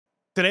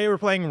Today we're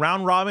playing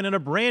round robin in a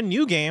brand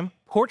new game,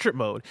 Portrait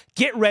Mode.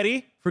 Get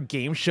ready for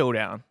Game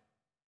Showdown.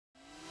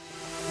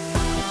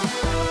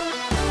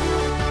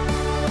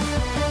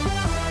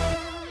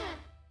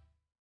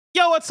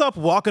 Yo, what's up?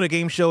 Welcome to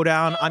Game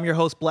Showdown. I'm your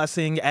host,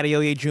 Blessing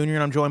Adeoye Jr.,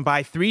 and I'm joined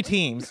by three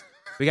teams.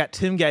 We got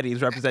Tim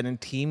Geddes representing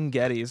Team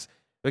Geddes.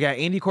 We got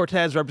Andy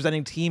Cortez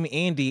representing Team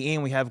Andy,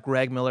 and we have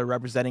Greg Miller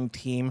representing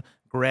Team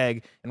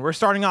Greg. And we're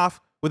starting off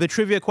with a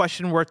trivia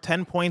question worth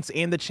 10 points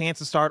and the chance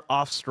to start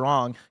off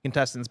strong.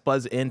 Contestants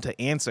buzz in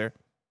to answer.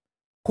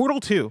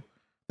 Portal 2,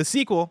 the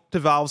sequel to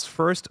Valve's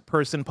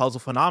first-person puzzle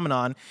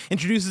phenomenon,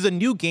 introduces a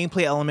new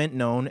gameplay element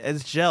known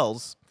as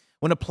gels.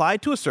 When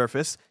applied to a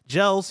surface,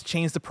 gels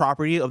change the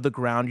property of the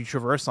ground you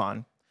traverse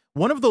on.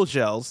 One of those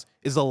gels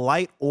is a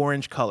light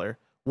orange color.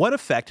 What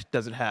effect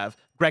does it have?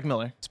 Greg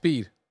Miller.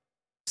 Speed.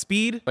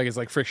 Speed? Like it's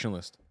like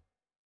frictionless.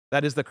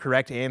 That is the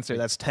correct answer.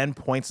 That's 10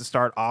 points to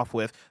start off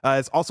with.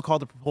 It's also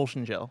called the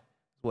propulsion gel.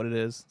 That's what it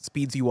is.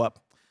 Speeds you up.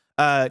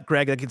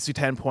 Greg, that gets you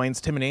 10 points.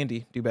 Tim and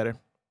Andy, do better.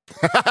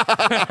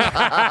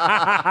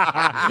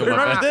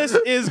 Remember, this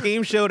is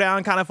Game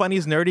Showdown, Kind of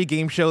Funny's nerdy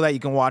game show that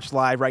you can watch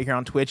live right here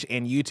on Twitch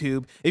and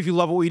YouTube. If you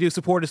love what we do,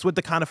 support us with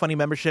the Kind of Funny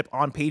membership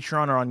on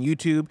Patreon or on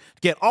YouTube.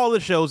 Get all the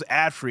shows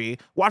ad-free,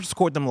 watch us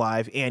record them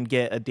live, and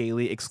get a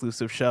daily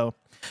exclusive show.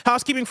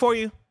 Housekeeping for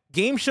you.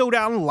 Game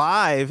Showdown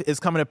Live is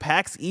coming to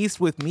PAX East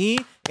with me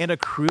and a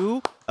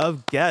crew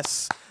of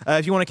guests.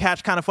 If you want to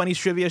catch Kind of Funny's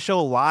trivia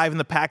show live in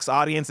the PAX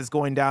audience, it's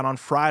going down on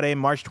Friday,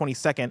 March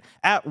 22nd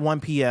at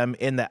 1 p.m.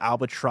 in the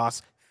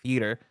Albatross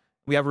Theater.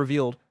 We have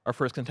revealed our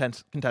first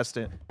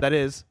contestant. That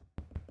is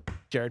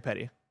Jared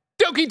Petty.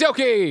 Doki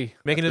Doki!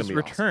 Making his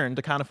return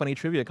to Kind of Funny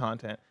trivia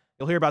content.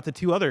 You'll hear about the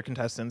two other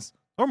contestants.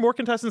 Or more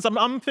contestants.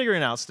 I'm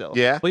figuring out still.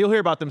 Yeah. But you'll hear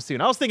about them soon.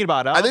 I was thinking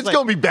about it. I think it's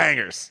going to be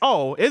bangers.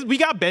 Oh, we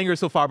got bangers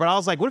so far, but I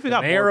was like, what if we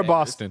got Mayor more of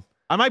bangers? Boston.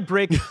 I might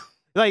break,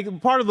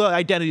 like, part of the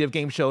identity of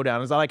Game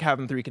Showdown is I like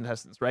having three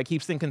contestants, right?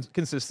 Keeps things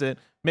consistent,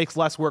 makes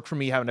less work for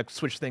me having to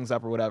switch things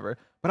up or whatever.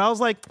 But I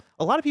was like,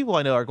 a lot of people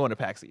I know are going to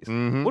PAX East.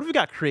 What if we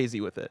got crazy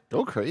with it?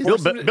 Go crazy.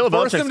 Force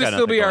them to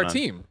still be our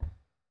team.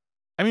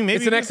 I mean, maybe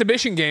it's an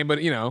exhibition game,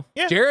 but, you know,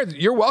 yeah. Jared,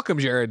 you're welcome,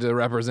 Jared, to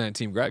represent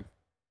Team Greg.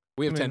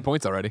 We have 10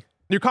 points already.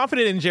 You're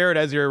confident in Jared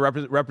as your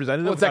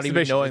representative? Well, it's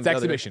exhibition. It's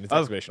exhibition. It's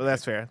exhibition. Well,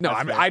 that's fair. No,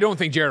 That's fair. I don't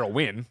think Jared will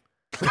win.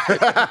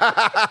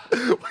 Have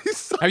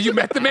you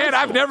met the man?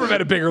 I've never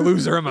met a bigger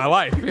loser in my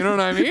life. You know what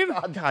I mean?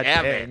 God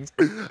damn it.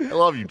 I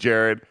love you,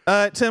 Jared.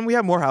 Tim, we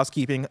have more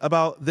housekeeping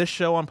about this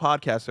show on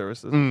podcast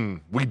services.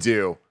 We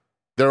do.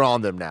 They're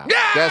on them now.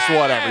 Yeah! Guess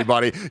what,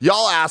 everybody?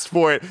 Y'all asked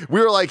for it. We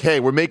were like, hey,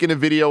 we're making a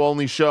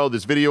video-only show.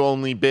 There's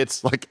video-only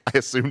bits. Like, I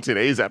assume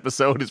today's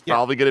episode is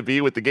probably going to be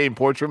with the game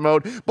Portrait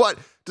Mode. But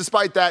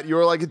despite that, you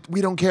were like,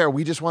 we don't care.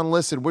 We just want to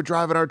listen. We're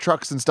driving our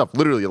trucks and stuff.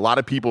 Literally, a lot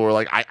of people were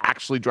like, I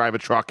actually drive a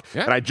truck,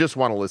 and I just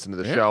want to listen to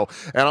the show.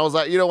 And I was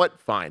like, you know what?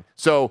 Fine.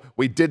 So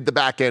we did the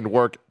back-end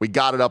work. We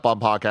got it up on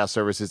podcast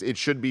services. It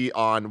should be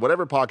on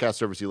whatever podcast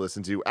service you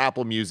listen to,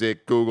 Apple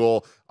Music,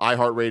 Google,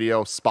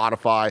 iHeartRadio,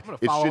 Spotify. I'm going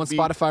to follow on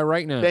Spotify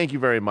right now. Thank you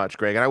very much,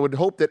 Greg. And I would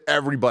hope that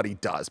everybody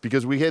does,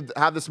 because we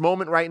have this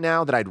moment right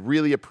now that I'd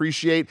really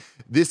appreciate.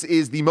 This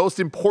is the most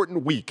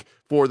important week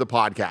for the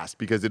podcast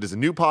because it is a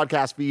new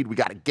podcast feed. We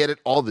got to get it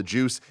all the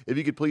juice. If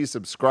you could please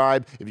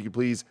subscribe, if you could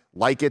please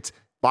like it,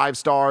 5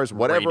 stars,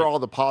 whatever, all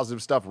the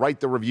positive stuff, write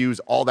the reviews,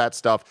 all that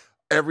stuff.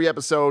 Every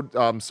episode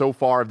so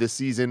far of this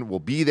season will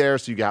be there,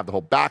 so you can have the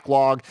whole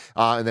backlog.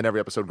 And then every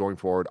episode going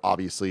forward,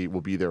 obviously,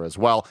 will be there as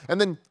well. And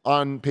then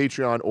on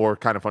Patreon or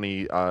Kind of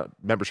Funny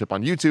membership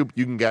on YouTube,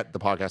 you can get the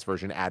podcast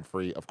version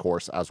ad-free, of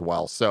course, as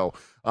well. So,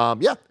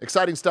 yeah,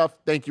 exciting stuff.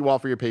 Thank you all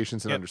for your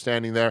patience and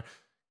understanding there.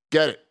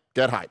 Get it.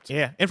 Get hyped.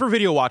 Yeah. And for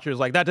video watchers,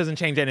 like, that doesn't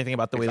change anything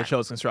about the way the show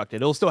is constructed.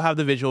 It'll still have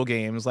the visual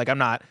games. Like,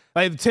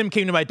 Tim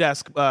came to my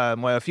desk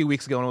a few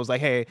weeks ago and was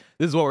like, hey,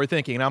 this is what we're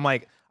thinking. And I'm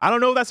like, I don't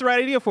know if that's the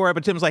right idea for it,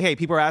 but Tim's like, hey,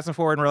 people are asking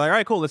for it, and we're like, all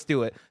right, cool, let's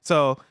do it.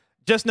 So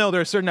just know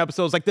there are certain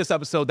episodes, like this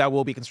episode, that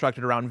will be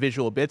constructed around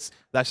visual bits.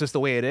 That's just the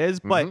way it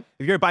is. But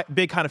if you're a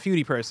big Kind of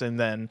Foodie person,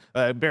 then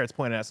Barrett's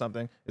pointing at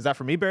something. Is that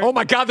for me, Barrett? Oh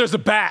my God, there's a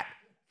bat.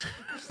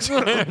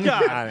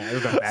 God.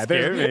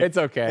 It's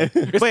okay.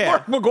 It's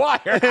Mark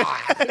McGuire.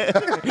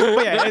 But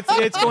yeah,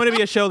 it's going to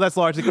be a show that's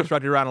largely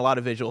constructed around a lot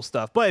of visual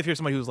stuff. But if you're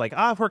somebody who's like,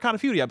 for a Kind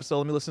of Foodie episode,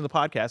 let me listen to the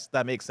podcast,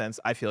 that makes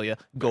sense. I feel you.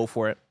 Go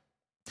for it.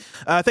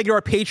 Thank you to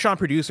our Patreon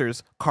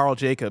producers, Carl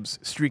Jacobs,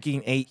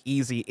 Streaking 8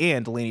 Easy,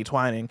 and Delaney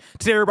Twining.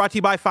 Today we're brought to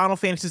you by Final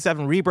Fantasy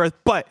VII Rebirth,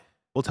 but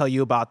we'll tell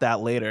you about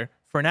that later.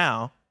 For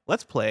now,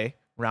 let's play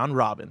Round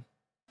Robin.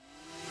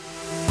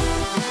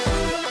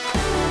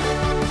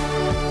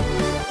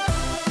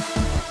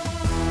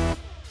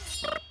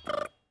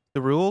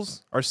 The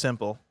rules are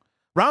simple.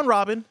 Round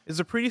Robin is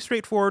a pretty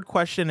straightforward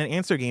question and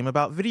answer game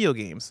about video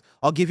games.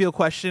 I'll give you a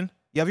question.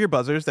 You have your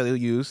buzzers that you'll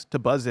use to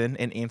buzz in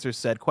and answer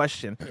said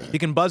question. You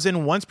can buzz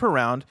in once per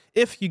round.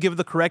 If you give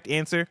the correct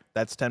answer,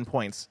 that's 10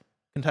 points.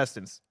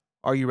 Contestants,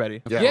 are you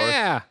ready?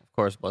 Yeah. Of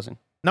course, Buzzing.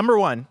 Number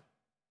 1.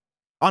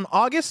 On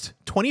August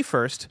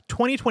 21st,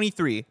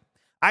 2023,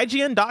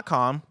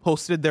 IGN.com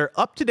posted their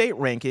up-to-date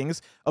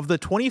rankings of the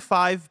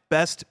 25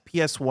 best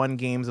PS1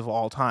 games of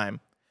all time.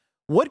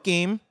 What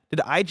game did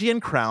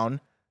IGN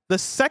crown the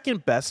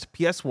second best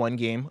PS1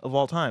 game of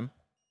all time?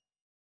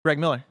 Greg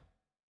Miller.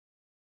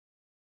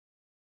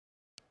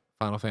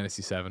 Final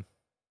Fantasy VII.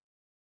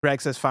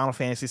 Greg says Final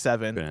Fantasy VII.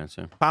 Good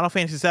answer. Final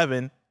Fantasy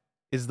VII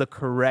is the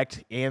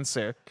correct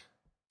answer.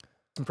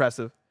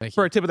 Impressive. Thank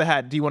For you. a tip of the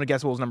hat, do you want to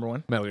guess what was number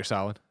one? Metal Gear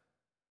Solid.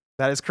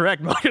 That is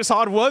correct. Metal Gear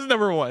Solid was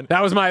number one.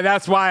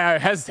 That's why I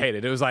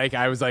hesitated. It was like,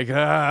 I was like,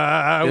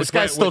 This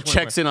guy still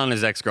checks in on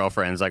his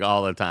ex-girlfriends like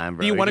all the time,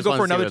 bro. Do you He want to just go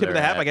wants for another see tip of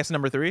where the hat? they're I guess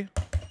number 3.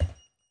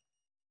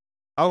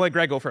 I'll let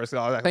Greg go first.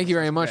 Thank you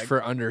very much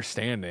for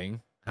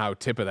understanding how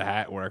tip of the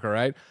hat work, all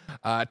right?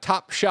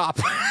 Top Shop.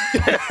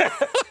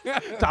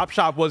 Top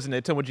Shop, wasn't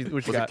it? Tim, what you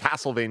Was it got?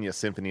 Castlevania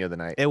Symphony of the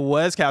Night? It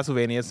was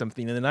Castlevania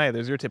Symphony of the Night.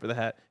 There's your tip of the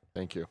hat.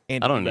 Thank you.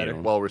 And I don't need better.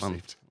 one. Well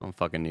received. I don't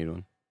fucking need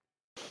one.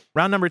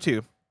 Round number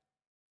 2.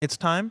 It's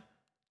time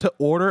to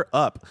order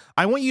up.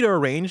 I want you to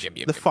arrange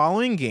the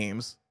following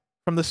games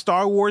from the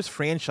Star Wars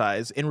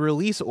franchise in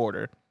release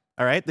order.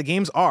 All right? The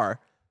games are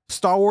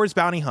Star Wars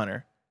Bounty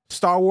Hunter,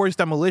 Star Wars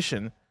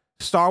Demolition,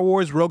 Star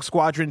Wars Rogue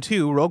Squadron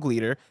 2 Rogue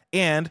Leader,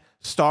 and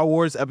Star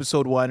Wars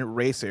Episode 1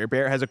 Racer.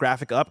 Barrett has a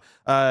graphic up.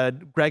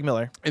 Greg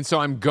Miller. And so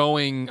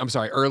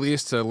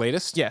earliest to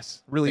latest?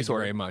 Yes, release Thank you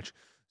order. very much.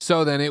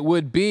 So then it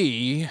would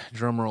be,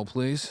 drum roll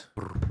please.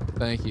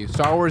 Thank you.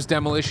 Star Wars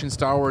Demolition,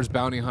 Star Wars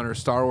Bounty Hunter,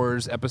 Star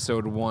Wars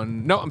Episode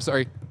 1. No, I'm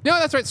sorry. No,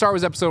 that's right. Star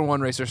Wars Episode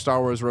 1 Racer, Star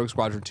Wars Rogue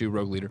Squadron 2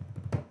 Rogue Leader.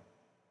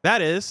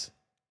 That is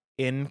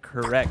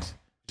incorrect.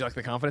 Did you like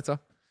the confidence though?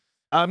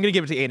 I'm going to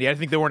give it to Andy. I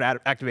think they weren't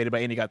activated, but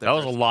Andy got that. That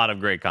was a lot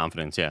of great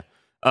confidence, yeah.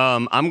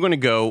 I'm going to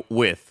go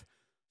with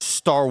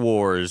Star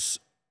Wars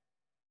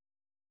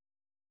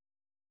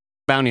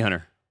Bounty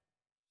Hunter,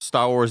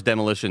 Star Wars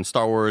Demolition,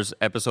 Star Wars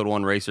Episode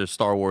 1 Racer,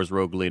 Star Wars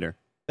Rogue Leader.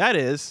 That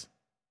is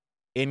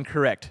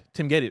incorrect.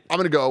 Tim, get it. I'm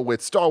going to go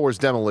with Star Wars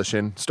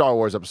Demolition, Star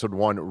Wars Episode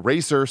 1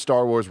 Racer,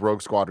 Star Wars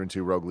Rogue Squadron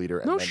 2 Rogue Leader,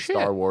 and No then shit.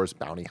 Star Wars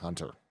Bounty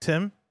Hunter.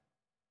 Tim,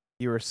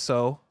 you were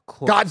so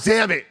close. God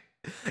damn it!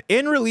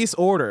 In release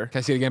order, Can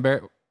I see it again,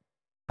 Barrett?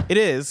 it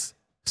is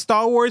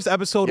Star Wars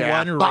Episode Yeah,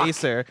 1 fuck.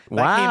 Racer that came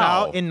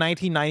Wow. out in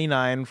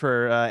 1999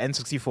 for I would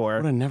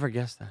N64. have never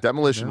guessed that.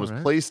 Demolition Yeah, was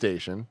right.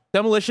 PlayStation.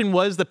 Demolition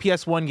was the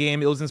PS1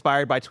 game. It was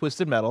inspired by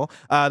Twisted Metal.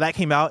 That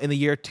came out in the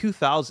year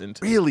 2000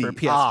 Really? for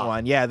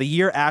PS1. Yeah, the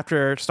year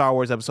after Star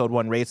Wars Episode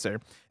 1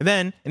 Racer. And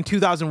then in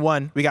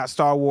 2001, we got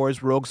Star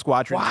Wars Rogue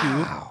Squadron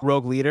 2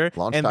 Rogue Leader.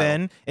 Launch and title.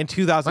 then in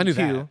I knew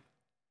 2002, that.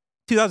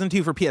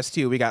 2002 for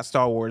PS2, we got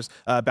Star Wars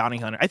Bounty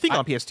Hunter. I think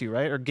on PS2,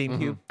 right? Or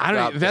GameCube. I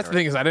Yeah, don't. That's the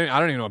thing is, I don't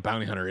even know what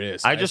Bounty Hunter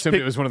is. I just assumed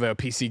picked- it was one of the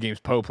PC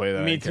games Poe played.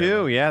 that I Me didn't care too.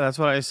 about. Yeah, that's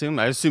what I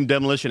assumed. I assumed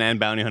Demolition and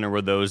Bounty Hunter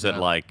were those that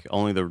like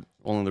only the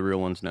real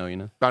ones know, you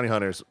know? Bounty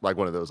Hunter's like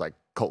one of those like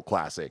cult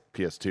classic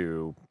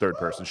PS2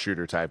 third-person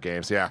shooter type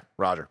games. Yeah,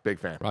 Roger, big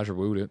fan. Roger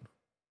wooed it.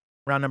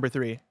 Round number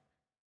 3.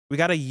 We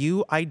got a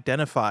U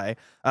identify.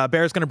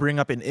 Bear's going to bring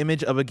up an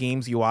image of a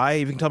game's UI. If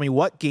you can tell me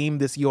what game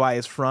this UI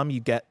is from, you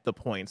get the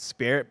points.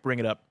 Barrett, bring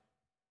it up.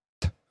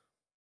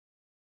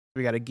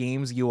 We got a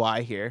game's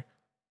UI here.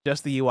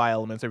 Just the UI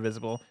elements are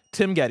visible.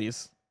 Tim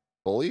Geddes.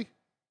 Bully?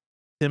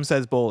 Tim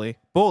says Bully.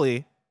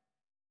 Bully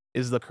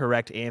is the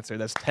correct answer.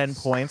 That's 10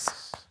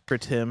 points for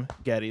Tim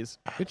Geddes.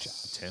 Good job,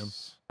 Tim.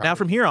 Now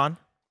from here on,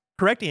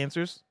 correct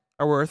answers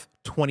are worth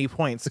 20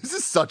 points. This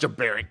is such a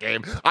Barrett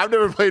game. I've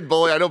never played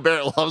Bully. I know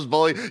Barrett loves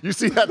Bully. You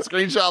see that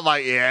screenshot? I'm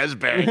like, yeah, it's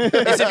Barrett.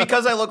 Is it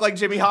because I look like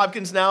Jimmy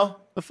Hopkins now?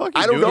 The fuck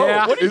I don't know.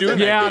 Yeah, What is in that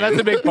yeah, game? that's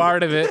a big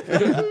part of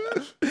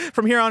it.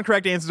 From here on,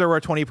 correct answers are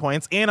worth 20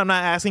 points, and I'm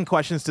not asking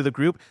questions to the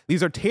group.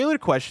 These are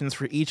tailored questions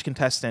for each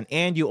contestant,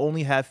 and you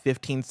only have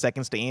 15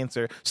 seconds to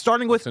answer,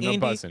 starting with So no Andy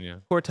buzzing, yeah.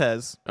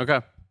 Cortez. Okay.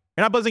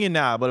 You're not buzzing in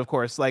now, but of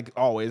course, like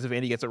always, if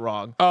Andy gets it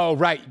wrong, Oh,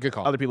 right. Good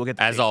call. other people get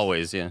the As cake.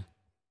 always, yeah.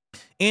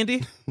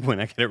 Andy, When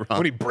I get it wrong.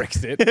 When he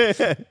bricks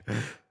it.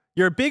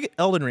 you're a big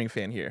Elden Ring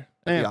fan here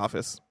at Yeah. the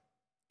office.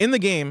 In the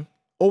game,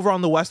 over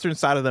on the western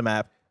side of the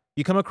map,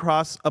 you come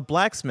across a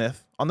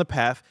blacksmith on the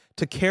path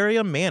to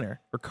Caria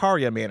Manor, or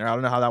Caria Manor. I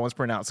don't know how that one's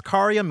pronounced.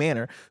 Caria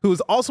Manor, who is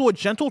also a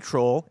gentle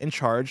troll in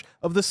charge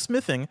of the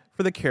smithing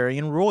for the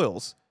Carian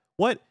royals.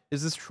 What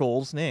is this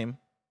troll's name?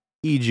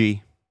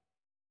 E.G.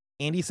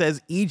 Andy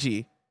says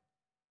E.G.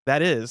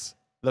 That is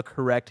the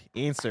correct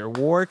answer.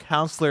 War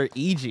Counselor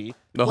E.G.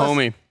 The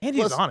homie.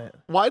 Andy's Plus- on it.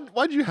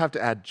 Why'd you have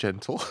to add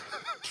gentle?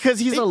 Because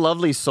he's a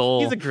lovely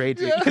soul. He's a great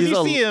dude. Because you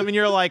see him and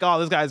you're like, oh,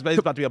 this guy's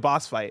about to be a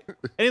boss fight.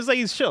 And it's like,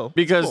 he's chill.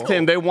 Because Cool.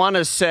 Tim,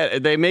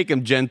 they make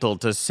him gentle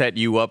to set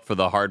you up for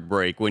the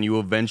heartbreak when you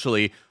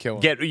eventually Kill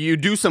him. you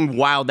do some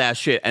wild ass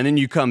shit and then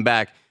you come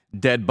back,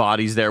 dead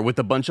bodies there with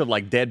a bunch of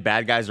like dead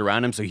bad guys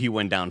around him. So he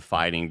went down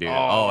fighting, dude.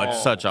 Oh,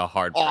 it's such a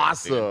heartbreak. dude.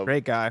 Awesome.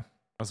 Great guy. I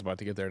was about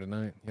to get there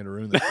tonight. You had to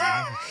ruin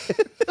that.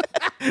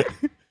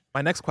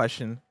 My next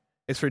question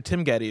is for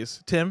Tim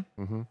Geddes. Tim,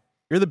 Mhm.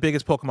 you're the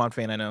biggest Pokemon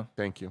fan I know.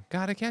 Thank you.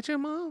 Gotta catch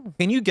him all.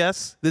 Can you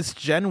guess this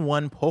Gen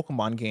 1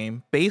 Pokemon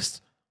game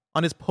based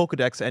on his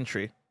Pokedex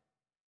entry?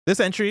 This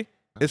entry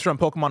is from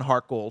Pokemon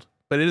Heart Gold.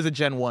 but it is a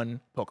Gen 1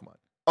 Pokemon.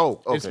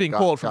 Oh, okay. It's being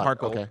pulled from Heart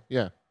Gold. Okay,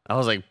 yeah. I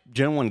was like,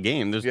 Gen 1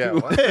 game. There's Yeah, two.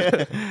 what?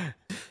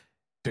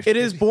 It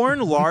is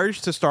born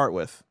large to start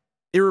with.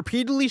 It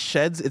repeatedly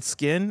sheds its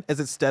skin as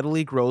it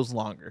steadily grows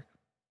longer.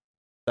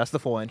 That's the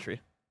full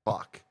entry.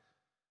 Fuck.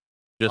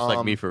 Just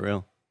like me for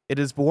real. It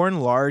is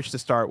born large to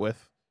start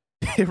with.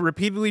 It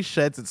repeatedly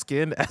sheds its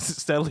skin as it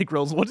steadily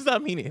grows. What does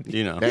that mean, Andy?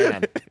 You know.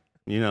 Man,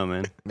 You know,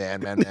 man.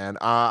 man.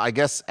 I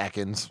guess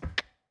Ekans.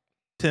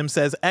 Tim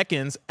says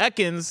Ekans.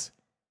 Ekans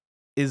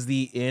is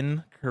the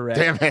incorrect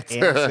Damn it.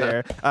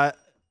 answer.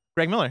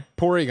 Greg Miller.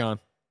 Porygon.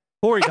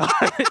 Porygon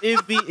is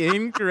the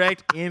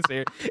incorrect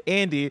answer.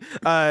 Andy,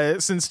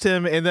 since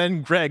Tim and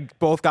then Greg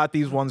both got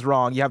these ones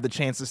wrong, you have the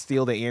chance to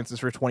steal the answers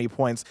for 20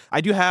 points.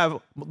 I do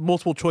have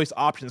multiple choice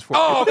options for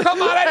Oh, you.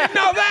 come on. I didn't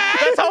know that.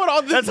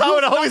 That's how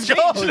it always goes.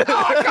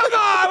 Oh, come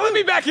on. Let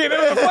me back in. It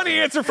was a funny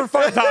answer for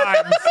fun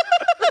times.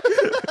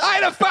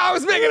 I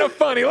was making it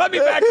funny. Let me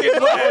back in.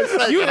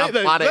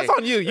 That's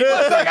on you.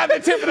 I got the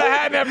tip of the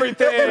hat and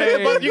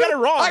everything. But you got it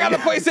wrong. I got the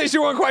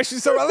PlayStation 1 question,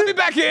 so let me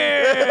back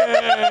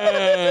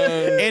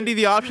in. Andy,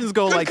 the options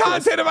go Good like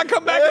content this. if I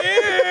come back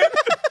in.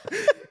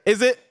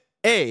 Is it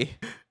A,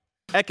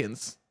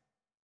 Ekans?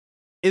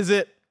 Is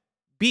it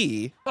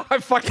B? I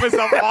fucked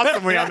myself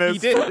awesomely on this. He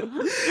did.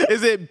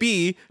 Is it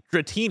B,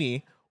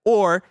 Dratini?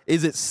 Or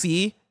is it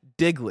C,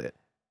 Diglett?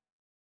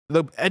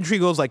 The entry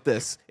goes like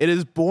this. It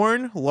is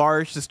born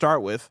large to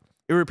start with.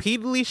 It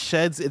repeatedly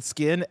sheds its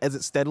skin as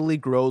it steadily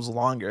grows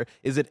longer.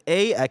 Is it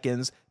A,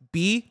 Ekans,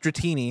 B,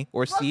 Dratini,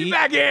 or Let me C?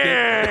 back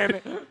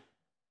in.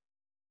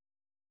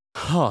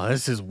 Oh,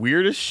 this is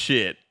weird as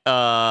shit.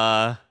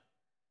 I'm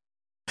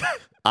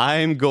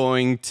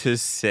going to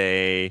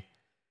say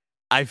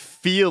I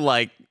feel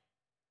like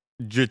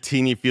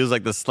Dratini feels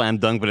like the slam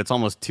dunk, but it's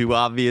almost too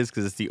obvious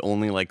because it's the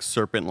only like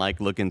serpent-like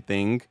looking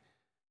thing.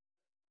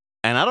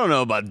 And I don't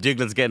know about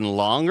Diglett's getting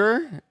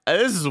longer.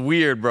 This is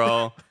weird,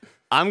 bro.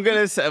 I'm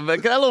gonna say,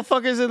 but that little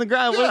fucker's in the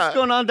ground. Yeah. What's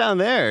going on down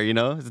there? You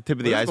know, it's the tip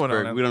of the What is going on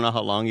iceberg. down We don't know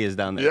how long he is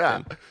down there.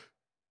 Yeah.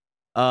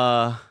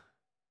 Tim.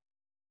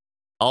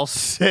 I'll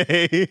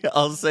say,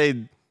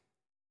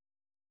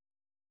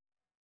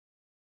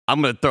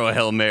 I'm gonna throw a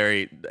Hail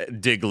Mary,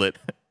 Diglett.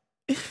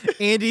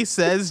 Andy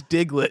says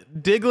Diglett.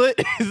 Diglett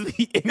is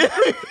the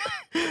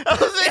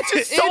It's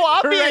just so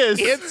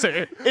obvious.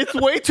 answer. It's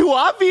way too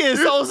obvious.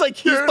 I was like,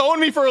 he's throwing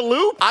me for a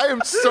loop. I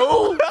am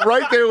so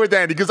right there with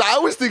Andy because I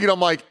was thinking, I'm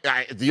like,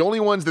 the only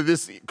ones that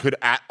this could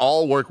at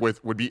all work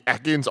with would be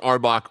Ekans,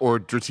 Arbok, or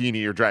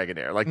Dratini or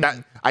Dragonair. Like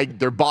that,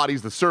 their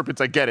bodies, the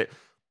serpents, I get it.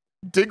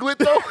 Diglett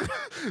though,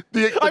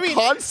 the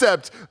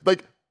concept,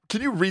 like,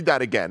 can you read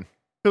that again?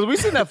 Because we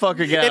seen that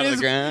fucker get out of the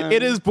ground.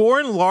 It is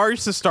born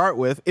large to start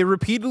with. It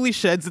repeatedly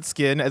sheds its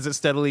skin as it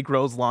steadily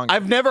grows longer.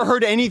 I've never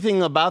heard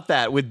anything about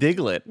that with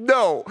Diglett.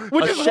 No.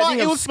 Which A is why shedding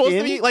it of was supposed to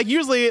skin? be like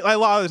usually a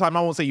lot of the time.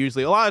 I won't say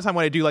usually. A lot of the time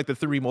when I do like the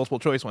 3 multiple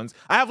choice ones,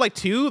 I have like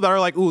 2 that are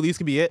like, ooh, these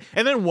could be it,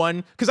 and then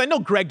 1 because I know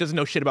Greg doesn't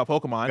know shit about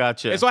Pokemon.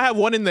 Gotcha. And so I have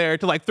 1 in there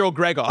to like throw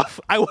Greg off.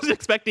 I wasn't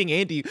expecting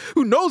Andy,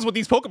 who knows what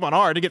these Pokemon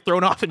are, to get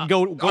thrown off and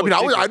go. I mean,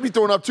 I'd be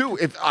thrown up too.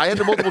 If I had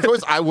the multiple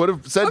choice, I would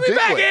have said Let me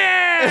back Diglett.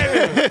 in.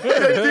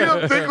 The idea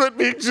of Diglett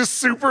being just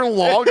super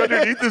long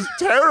underneath is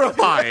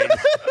terrifying.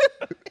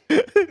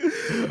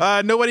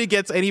 Nobody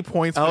gets any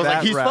points for I was that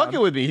like, he's round. fucking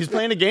with me. He's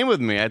playing a game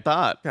with me. I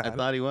thought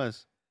he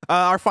was.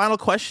 Our final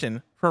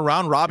question for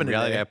round robin In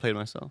reality, today I played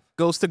myself.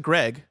 goes to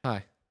Greg.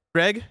 Hi.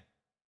 Greg,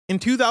 in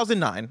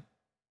 2009,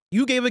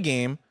 you gave a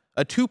game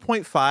a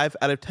 2.5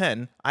 out of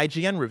 10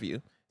 IGN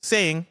review,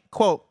 saying,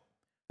 quote,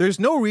 "There's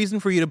no reason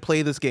for you to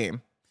play this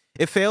game.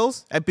 It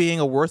fails at being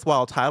a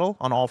worthwhile title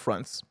on all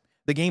fronts.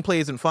 The gameplay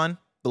isn't fun,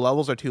 the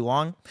levels are too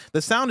long,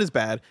 the sound is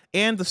bad,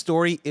 and the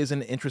story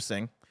isn't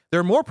interesting. There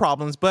are more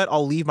problems, but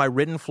I'll leave my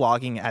written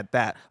flogging at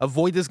that.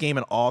 Avoid this game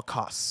at all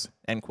costs,"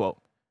 end quote.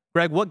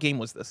 Greg, what game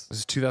was this? This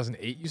is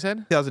 2008, you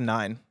said?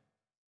 2009.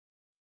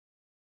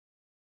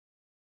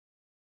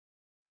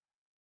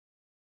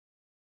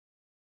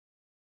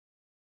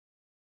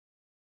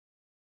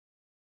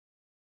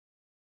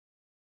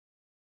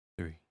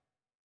 Three,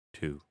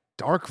 two.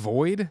 Dark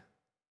Void?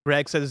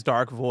 Greg says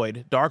Dark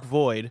Void. Dark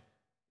Void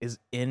is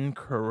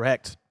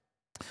incorrect.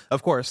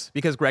 Of course,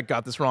 because Greg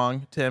got this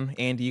wrong, Tim,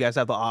 Andy, you guys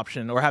have the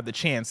option or have the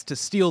chance to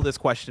steal this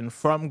question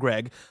from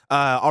Greg.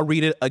 I'll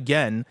read it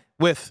again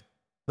with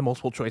the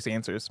multiple choice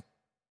answers.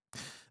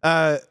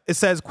 It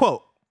says,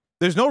 quote,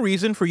 "There's no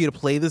reason for you to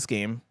play this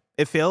game.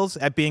 It fails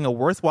at being a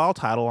worthwhile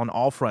title on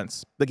all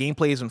fronts. The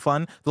gameplay isn't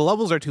fun, the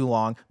levels are too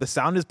long, the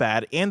sound is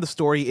bad, and the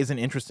story isn't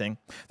interesting.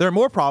 There are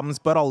more problems,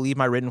 but I'll leave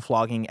my written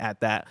flogging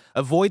at that.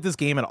 Avoid this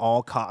game at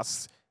all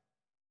costs."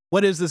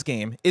 What is this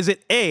game? Is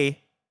it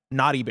A,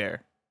 Naughty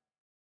Bear?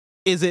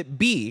 Is it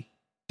B,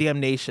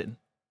 Damnation?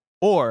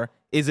 Or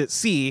is it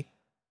C,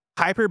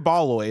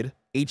 Hyperboloid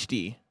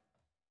HD?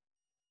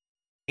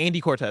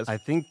 Andy Cortez. I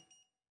think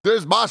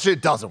My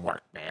shit doesn't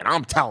work, man.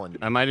 I'm telling you.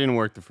 I might didn't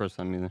work the first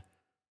time either.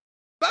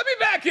 Let me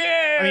back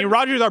in. I mean,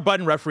 Roger's our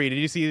button referee. Did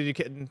you see?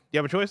 Do you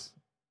have a choice?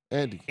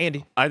 Andy.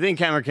 Andy. I think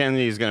Cameron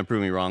Kennedy is going to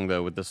prove me wrong,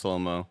 though, with the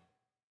slow-mo.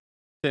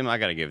 Tim, I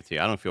got to give it to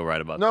you. I don't feel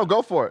right about No, that.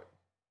 go for it.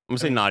 gonna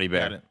say Naughty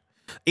Got Bear. it.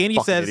 Andy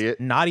Fucking says idiot.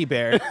 Naughty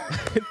Bear.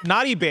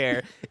 Naughty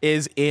Bear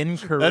is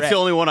incorrect. That's the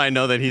only one I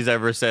know that he's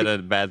ever said a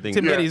bad thing.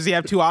 Tim about. Geddes, you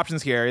have two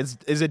options here. Is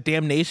it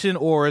Damnation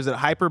or is it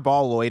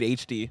Hyperboloid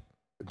HD?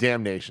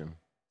 Damnation.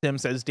 Tim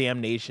says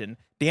Damnation.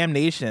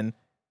 Damnation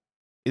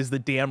is the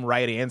damn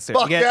right answer.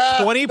 Fuck You get yeah,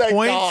 20 thank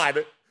points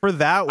God. for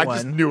that I one.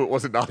 just knew it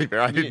wasn't Naughty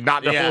Bear. I did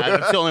not know. Yeah,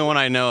 that's the only one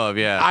I know of.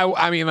 Yeah.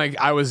 I mean, like,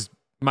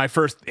 my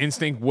first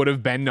instinct would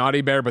have been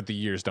Naughty Bear, but the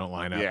years don't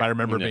line up. Yeah. I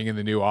remember Yeah. being in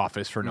the new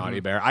office for Naughty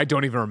Bear. I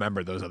don't even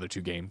remember those other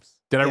two games.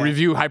 Did I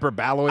review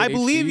Hyperboloid? I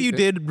believe HD? you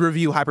did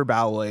review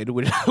Hyperboloid,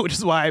 which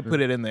is why I put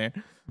it in there.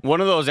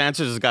 One of those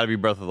answers has got to be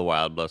Breath of the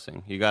Wild,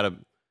 Blessing. You gotta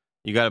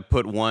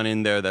put one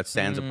in there that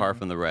stands apart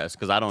from the rest,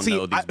 because I don't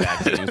know these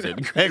bad games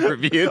that Greg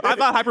reviewed. I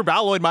thought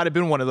Hyperboloid might have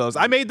been one of those.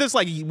 I made this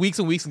like weeks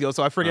and weeks ago,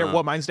 so I forget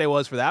what Mindstay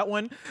was for that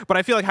one. But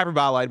I feel like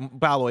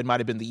Hyperboloid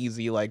might have been the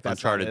easy, like,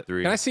 that's not Uncharted it.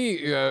 3.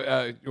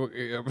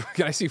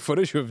 Can I see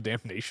footage of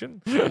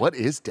Damnation? What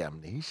is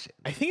Damnation?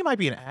 I think it might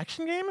be an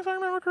action game, if I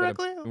remember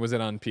correctly. Was it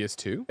on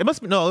PS2? It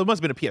must have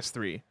been a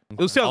PS3. It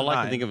was All I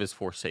 2009. can think of is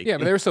Forsaken. Yeah,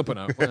 but they were still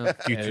putting out. Well,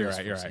 Futures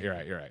you're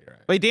right.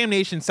 But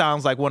Damnation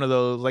sounds like one of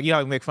those, like, you know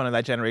how we make fun of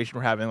that generation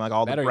for having like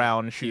all the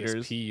brown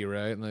shooters. PSP,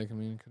 right? Like, I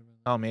mean, could've been.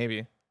 Oh,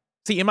 maybe.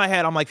 See, in my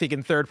head, I'm like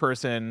thinking third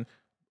person,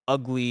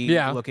 ugly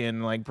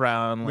looking, like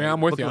brown. Like, Yeah,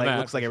 I'm with looking you on like, that,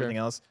 looks like for sure. everything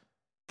else.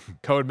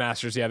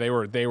 Codemasters, yeah, they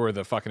were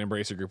the fucking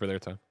Embracer group of their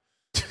time.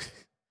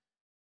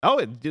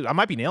 Oh, dude, I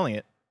might be nailing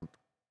it.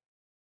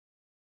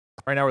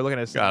 Right now, we're looking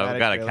at a got a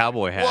trailer.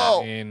 cowboy hat.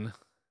 Whoa.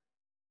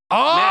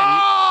 All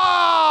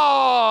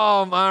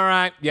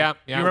right. Yeah.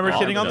 You remember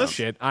shitting on this?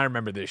 Shit. I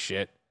remember this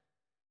shit.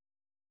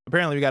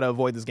 Apparently, we got to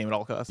avoid this game at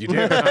all costs. You do.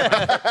 Does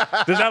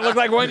that look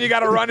like one you got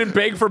to run and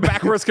beg for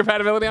backwards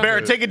compatibility on?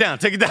 Barrett, take it down.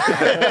 Take it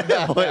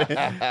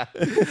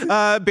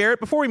down. Barrett,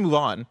 before we move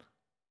on,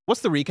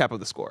 what's the recap of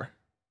the score?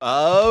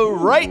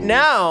 Right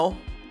now,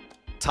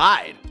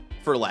 tied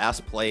for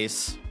last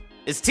place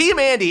is Team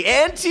Andy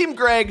and Team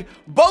Greg,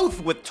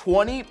 both with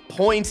 20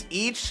 points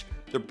each.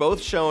 They're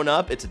both showing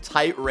up. It's a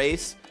tight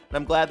race, and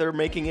I'm glad they're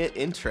making it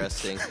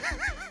interesting.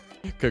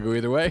 Could go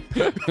either way.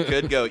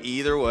 Could go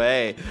either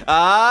way.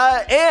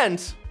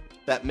 And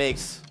that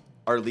makes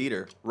our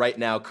leader right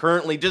now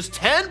currently just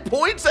 10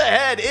 points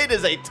ahead. It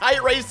is a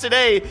tight race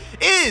today.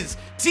 Is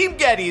Team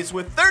Geddes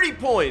with 30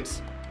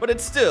 points, but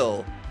it's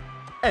still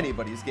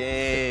anybody's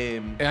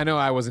game. I know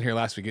I wasn't here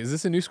last week. Is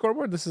this a new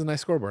scoreboard? This is a nice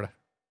scoreboard.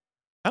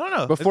 I don't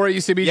know. Before it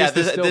used to be just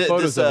the still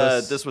photos of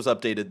us. This was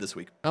updated this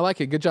week. I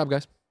like it. Good job,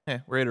 guys. Yeah,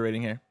 we're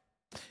iterating here.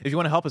 If you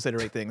want to help us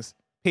iterate things,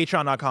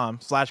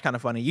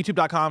 patreon.com/kindafunny,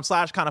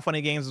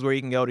 youtube.com/kindafunnygames is where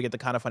you can go to get the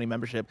Kinda Funny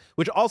membership,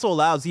 which also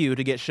allows you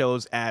to get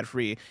shows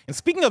ad-free. And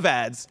speaking of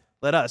ads,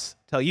 let us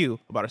tell you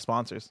about our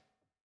sponsors.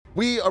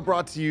 We are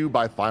brought to you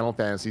by Final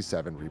Fantasy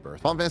VII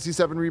Rebirth. Final Fantasy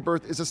VII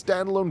Rebirth is a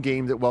standalone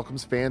game that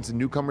welcomes fans and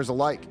newcomers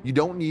alike. You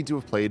don't need to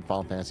have played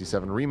Final Fantasy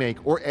VII Remake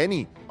or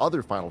any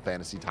other Final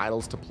Fantasy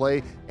titles to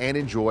play and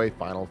enjoy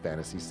Final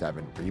Fantasy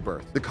VII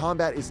Rebirth. The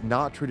combat is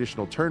not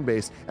traditional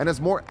turn-based and has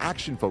more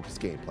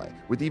action-focused gameplay,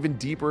 with even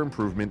deeper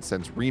improvements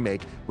since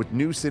Remake, with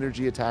new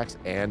synergy attacks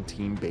and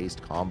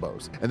team-based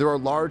combos. And there are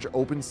large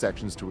open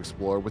sections to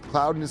explore, with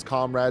Cloud and his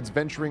comrades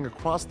venturing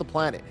across the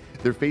planet,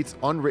 their fates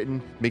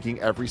unwritten,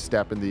 making every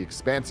step in the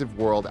expansive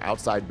world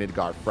outside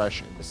Midgard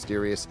fresh and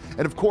mysterious.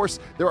 And of course,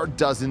 there are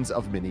dozens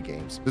of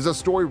mini-games. There's a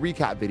story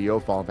recap video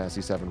of Final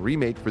Fantasy VII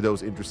Remake for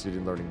those interested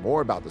in learning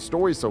more about the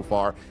story so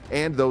far,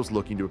 and those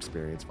looking to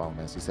experience Final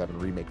Fantasy VII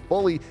Remake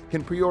fully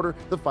can pre-order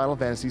the Final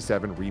Fantasy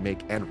VII Remake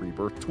and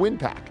Rebirth Twin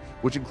Pack,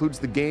 which includes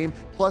the game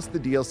plus the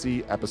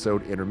DLC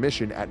episode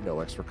intermission at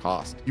no extra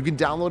cost. You can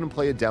download and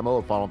play a demo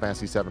of Final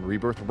Fantasy VII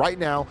Rebirth right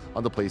now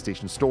on the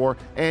PlayStation Store,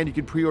 and you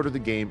can pre-order the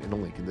game in the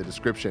link in the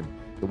description.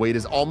 The wait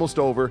is almost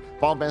over.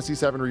 Final Fantasy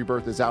VII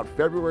Rebirth is out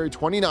February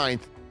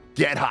 29th.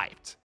 Get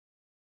hyped.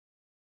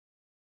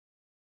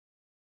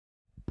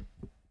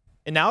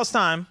 And now it's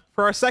time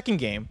for our second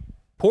game,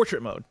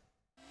 Portrait Mode.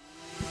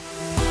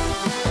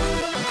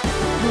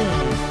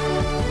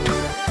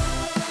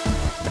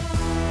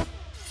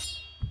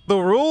 The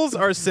rules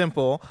are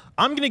simple.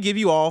 I'm going to give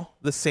you all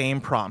the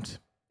same prompt.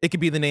 It could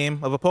be the name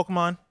of a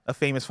Pokemon, a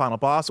famous final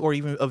boss, or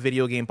even a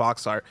video game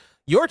box art.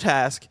 Your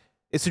task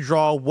is to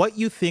draw what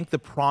you think the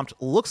prompt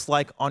looks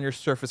like on your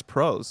Surface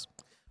Pros.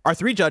 Our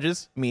three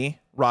judges, me,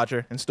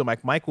 Roger, and Still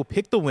Mike will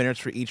pick the winners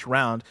for each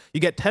round. You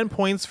get 10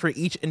 points for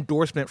each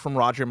endorsement from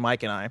Roger,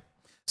 Mike, and I.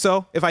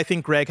 So if I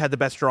think Greg had the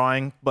best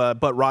drawing, but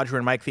Roger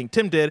and Mike think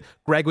Tim did,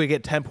 Greg would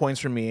get 10 points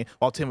from me,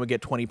 while Tim would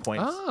get 20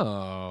 points.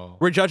 Oh.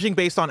 We're judging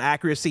based on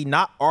accuracy,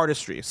 not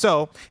artistry.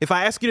 So if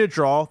I ask you to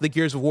draw the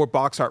Gears of War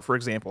box art, for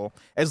example,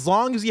 as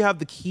long as you have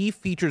the key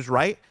features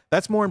right,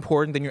 that's more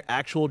important than your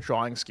actual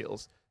drawing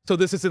skills. So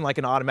this isn't like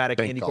an automatic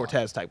Thank Andy God.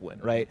 Cortez type win,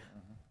 right?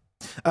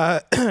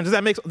 Does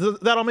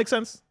that all make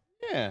sense?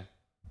 Yeah.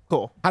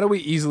 Cool. How do we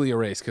easily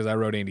erase? Because I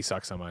wrote Andy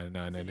sucks on mine.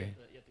 No, Andy.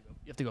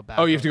 You have to go back.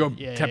 Oh, you have to go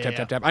Yeah, tap, yeah, tap,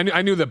 yeah. tap, tap.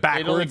 I knew the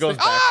backwards. goes thing.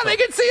 back Oh, so- they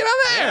can see it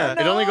on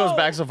there. It only goes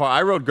back so far.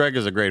 I wrote Greg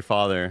as a great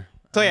father.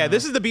 So yeah,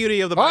 this is the beauty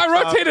of the Oh, I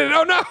Microsoft, rotated it.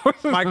 Oh, no.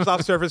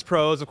 Microsoft Surface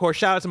Pros. Of course,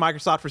 shout out to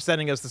Microsoft for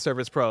sending us the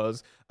Surface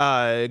Pros.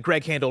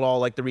 Greg handled all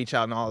like the reach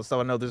out and all this stuff.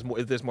 I know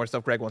there's more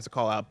stuff Greg wants to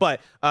call out,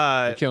 but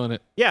You're killing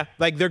it. yeah,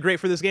 like they're great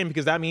for this game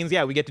because that means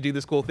we get to do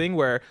this cool thing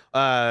where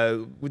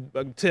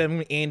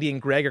Tim, Andy,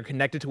 and Greg are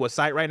connected to a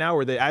site right now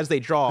where as they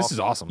draw, This is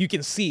awesome. You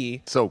can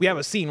see. So we have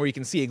a scene where you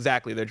can see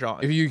exactly their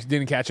drawing. If you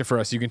didn't catch it for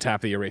us, you can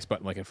tap the erase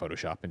button like in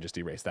Photoshop and just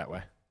erase that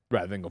way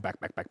rather than go back.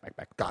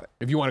 Got it.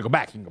 If you want to go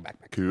back, you can go back.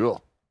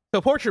 Cool. So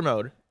portrait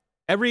mode.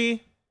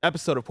 Every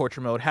episode of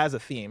portrait mode has a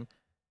theme.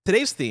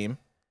 Today's theme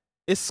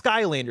is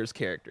Skylanders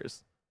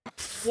characters.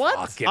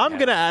 Fucking I'm hell.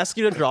 gonna ask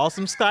you to draw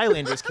some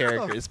Skylanders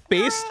characters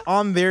based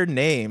on their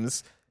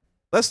names.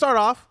 Let's start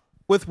off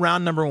with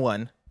round number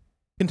 1.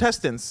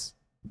 Contestants,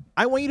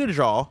 I want you to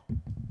draw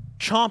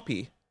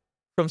Chompy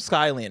from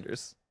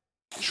Skylanders.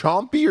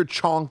 Chompy or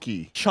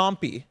chonky?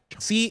 Chompy.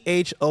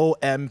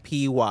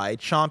 Chompy.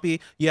 Chompy.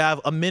 You have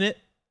a minute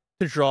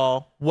to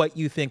draw what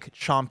you think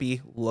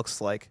Chompy looks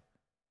like.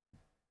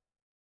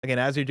 Again,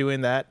 as you're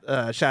doing that,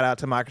 shout out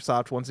to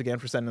Microsoft once again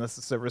for sending us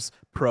the Surface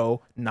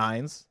Pro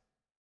 9s.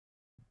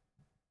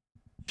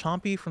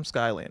 Chompy from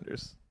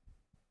Skylanders.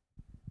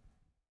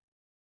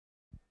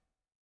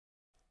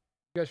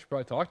 You guys should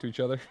probably talk to each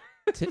other.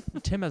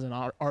 Tim has an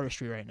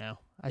artistry right now.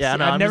 Yeah,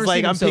 no, I've I'm never just like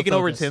seen him I'm so taking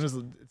over focused.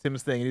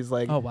 Tim's thing. And he's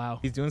like, Oh wow,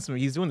 he's doing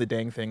the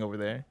dang thing over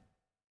there.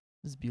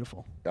 this is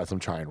beautiful. Guys, I'm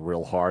trying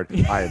real hard.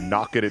 I am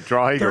not good at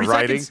drawing or 30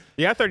 writing. seconds.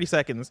 You got 30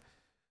 seconds.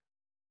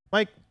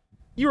 Mike,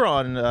 you were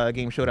on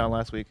Game Showdown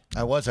last week.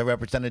 I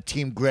represented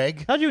Team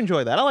Greg. How'd you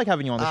enjoy that? I like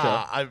having you on the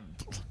show.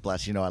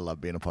 Bless you know I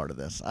love being a part of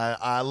this.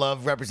 I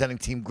love representing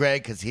Team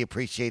Greg because he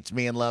appreciates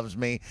me and loves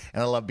me,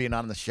 and I love being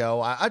on the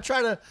show. I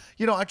try to,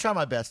 I try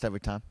my best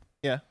every time.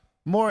 Yeah.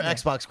 More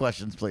Xbox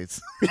questions,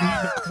 please.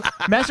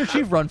 Master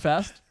Chief, run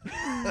fast.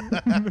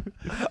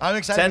 I'm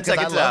excited 10 because I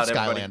seconds love out,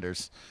 everybody.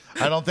 Skylanders.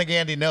 I don't think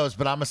Andy knows,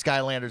 but I'm a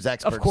Skylanders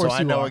expert, course so I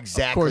you know are. Of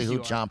exactly course who you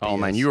are. Chompy Oh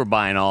is. man, you were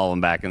buying all of them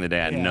back in the day.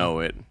 I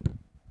know it.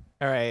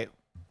 All right.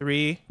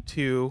 3,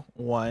 2,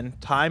 1.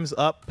 Time's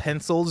up.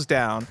 Pencils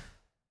down.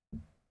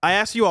 I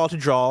asked you all to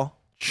draw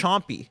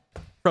Chompy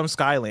from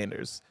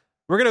Skylanders.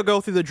 We're going to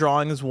go through the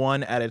drawings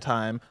one at a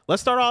time.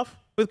 Let's start off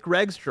with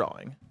Greg's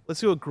drawing. Let's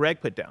see what Greg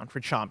put down for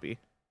Chompy.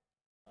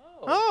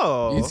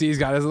 Oh. You can see he's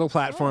got his little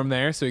platform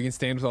there so he can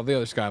stand with all the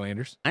other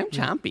Skylanders. I'm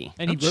chompy.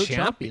 And he I'm wrote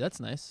Chompy. Chompy.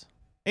 That's nice.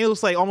 He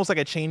looks like almost like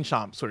a chain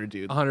chomp sort of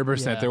dude.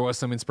 100%. Yeah. There was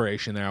some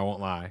inspiration there, I won't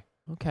lie.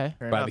 Okay.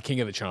 Fair By enough. the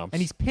king of the chomps.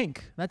 And he's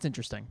pink. That's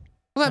interesting.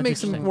 well, that That's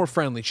makes him interesting. more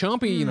friendly.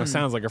 Chompy,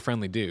 sounds like a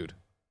friendly dude.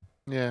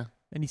 Yeah.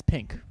 And he's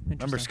pink.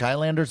 Remember, Interesting.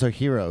 Skylanders are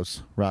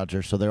heroes,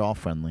 Roger, so they're all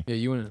friendly. Yeah,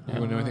 you wouldn't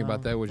know anything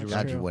about that, would you? That's God,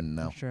 Roger? you true. wouldn't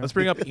know. That's true. Let's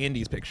bring up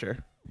Andy's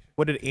picture.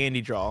 What did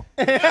Andy draw?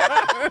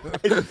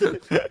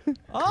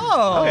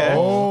 Oh. Okay.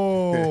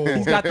 Oh.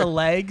 He's got the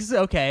legs.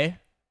 Okay.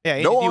 Yeah,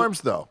 Andy, No do you-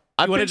 arms though.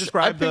 I wanna picture,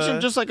 describe I picture the-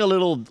 just like a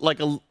little,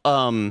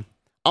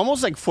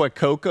 almost like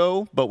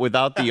Fuecoco, but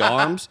without the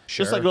arms.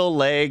 Just like little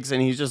legs,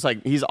 and he's just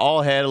like, he's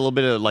all head, a little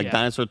bit of like Yeah.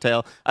 dinosaur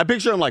tail. I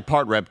picture him like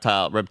part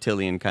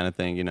reptilian kind of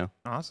thing, you know?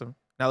 Awesome.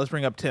 Now let's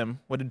bring up Tim.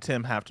 What did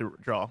Tim have to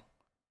draw?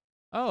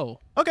 Oh.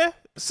 Okay.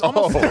 It's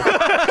almost, That's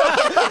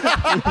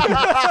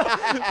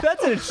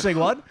an interesting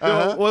one.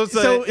 What was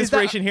the So is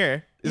inspiration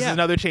here? Is this Yeah.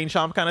 another chain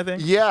chomp kind of thing?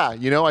 Yeah,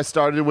 I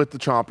started with the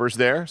chompers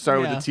there,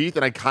 started Yeah. with the teeth,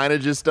 and I kind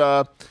of just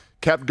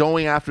kept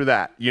going after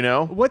that,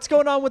 What's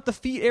going on with the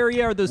feet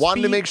area? Are those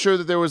Wanted feet? to make sure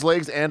that there was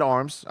legs and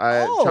arms.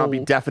 Oh.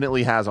 Chompy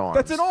definitely has arms.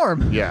 That's an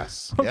arm.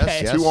 Yes.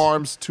 Okay. Yes. 2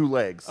 arms, 2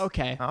 legs.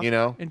 Okay. Get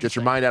your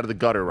Interesting. mind out of the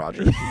gutter,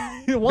 Roger.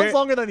 One's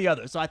longer than the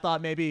other, so I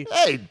thought maybe.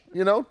 Hey,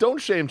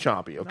 don't shame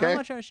Chompy, No, okay? I'm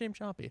not trying to shame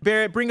Chompy.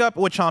 Barrett, bring up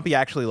what Chompy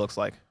actually looks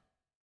like.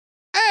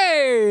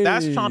 Hey!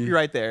 That's Chompy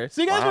right there.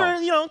 So you guys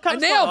Wow. were, kind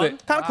of nailed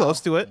it. kind of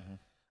close to it.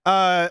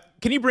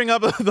 Can you bring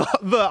up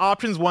the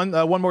options one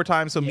more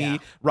time so Yeah. me,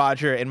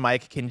 Roger, and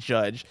Mike can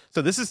judge?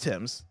 So this is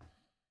Tim's.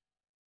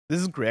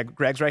 This is Greg.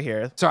 Greg's right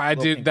here. Sorry, I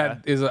Little did. pink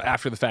That guy. is a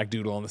after the fact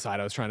doodle on the side.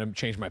 I was trying to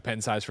change my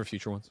pen size for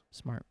future ones.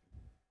 Smart.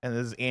 And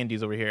this is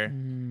Andy's over here.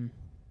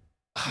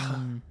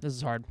 This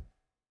is hard.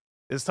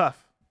 It's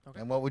tough.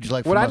 And what would you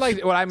like What from I us?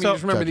 like, what I mean, So-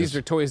 just remember these Judges.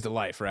 are toys to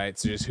life, right?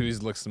 So just who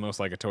looks the most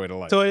like a toy to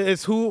life. So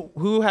it's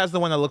who has the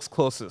one that looks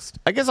closest.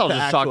 I guess I'll The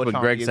just shock actual what Chompy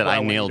Greg is said. what I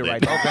want you nailed to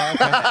it.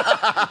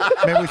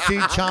 write. May we see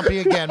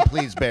Chompy again,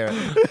 please, Barrett?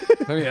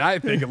 I mean, I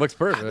think it looks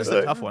perfect. It's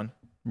a tough one.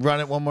 Run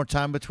it one more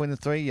time between the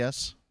 3,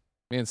 yes.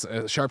 Man, it's,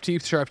 sharp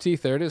teeth, sharp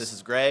teeth. There it is. This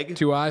is Greg.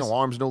 2 eyes. No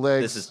arms, no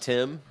legs. This is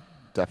Tim.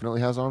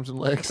 Definitely has arms and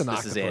legs. It's an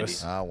This is Andy.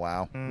 octopus. Oh,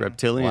 wow.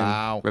 Reptilian.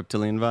 Wow.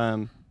 Reptilian vibe.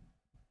 Can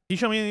you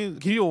show me?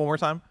 Can you do it one more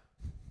time?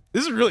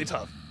 This is really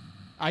tough.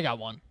 I got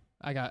one.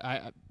 I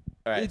All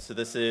right, so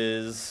this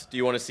is. Do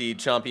you want to see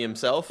Chompy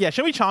himself? Yeah,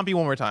 show me Chompy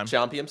one more time.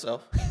 Chompy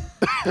himself.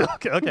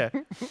 Okay.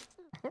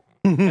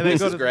 And then This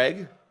go is to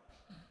Greg.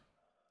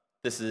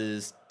 This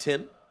is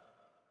Tim.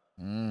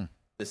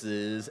 This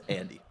is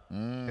Andy.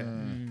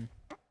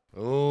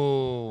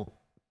 Ooh.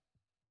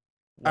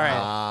 All right.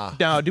 Ah.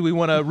 Now, do we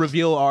want to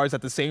reveal ours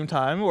at the same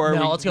time, or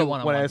No, we let's go do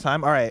one-on-one. at a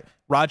time? All right,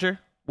 Roger,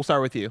 we'll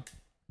start with you.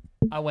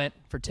 I went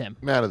for Tim.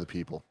 Man of the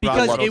people.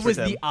 Because Rob it was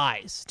Tim. the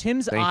eyes.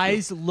 Tim's Thank you.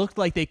 eyes looked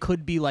like they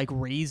could be like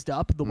raised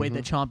up the way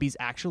that Chompy's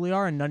actually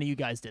are, and none of you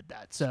guys did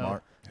that. So,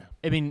 Smart.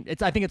 I mean,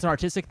 I think it's an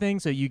artistic thing.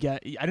 So you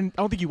get. I don't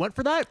think you went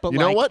for that, but You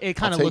know like, what? it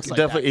kind of I'll looks take like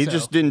Definitely, that. he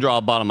just didn't draw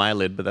a bottom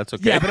eyelid, but that's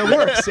okay. Yeah, but it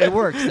works. It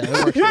works. It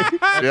works.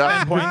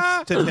 Yeah. 10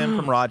 points to Tim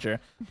from Roger.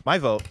 My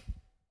vote,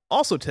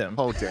 also Tim.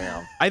 Oh,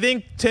 damn. I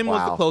think Tim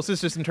was the Wow.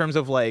 closest just in terms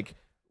of like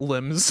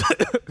limbs.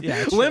 Yeah,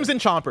 it's limbs and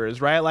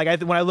chompers, right?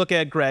 Like when I look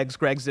at Greg's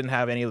didn't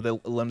have any of the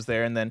limbs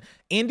there, and then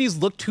Andy's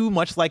looked too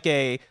much like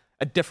a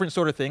different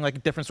sort of thing, like a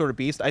different sort of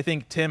beast. I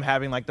think Tim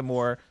having like the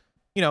more,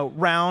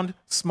 round,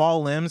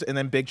 small limbs and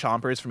then big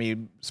chompers for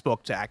me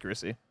spoke to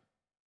accuracy.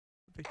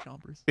 Big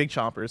chompers. Big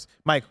chompers.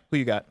 Mike, who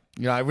you got?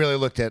 I really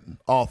looked at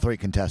all three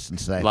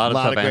contestants today. A lot of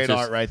tough great answers.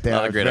 art right there. A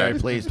lot I of was great very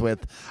art. pleased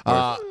with.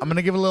 I'm going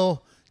to give a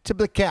little tip of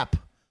the cap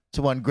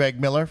to one Greg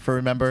Miller for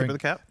remembering Tip of the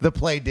cap? the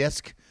play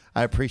disc.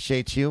 I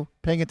appreciate you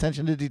paying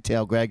attention to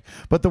detail, Greg.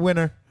 But the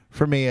winner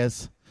for me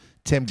is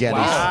Tim Geddes.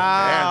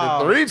 Wow.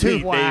 And the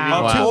three-peat, Wow. baby.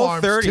 Wow. Two Full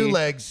arms, 30. 2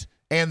 legs,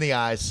 and the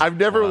eyes. I've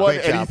never won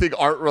Great job. anything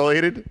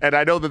art-related, and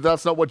I know that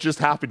that's not what just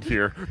happened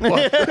here.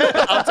 But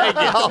I'll take it.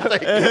 I'll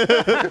take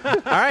it.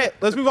 All right,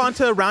 let's move on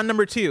to round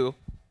number 2.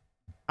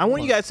 I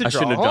want you guys to I draw.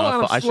 shouldn't have Hold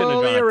drawn. on, I shouldn't have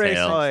slowly drawn a erasing,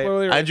 tail.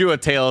 slowly I erasing. drew a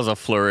tail as a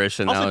flourish,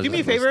 and that Also, was do me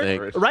a mistake.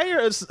 favor.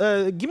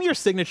 Write give me your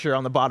signature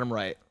on the bottom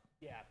right.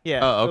 Yeah.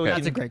 Oh, so we okay.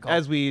 That's a can- great call.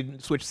 As we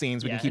switch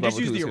scenes, we Yeah, can keep and up just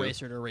with use who's the who.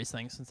 eraser to erase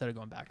things instead of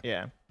going back.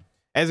 Yeah.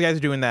 As you guys are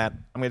doing that,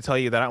 I'm going to tell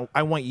you that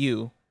I want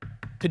you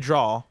to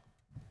draw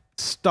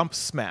Stump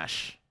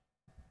Smash.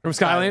 From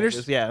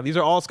Skylanders? Yeah, these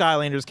are all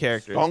Skylanders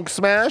characters. Funk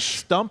smash?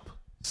 Stump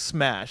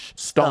Smash.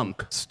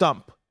 Stump.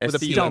 Stump. With a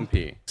P.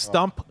 S-T-U-M-P.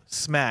 Stump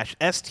Smash.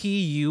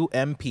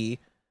 S-T-U-M-P.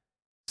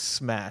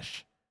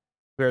 Smash.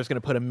 We're just going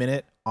to put a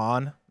minute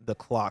on the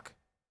clock.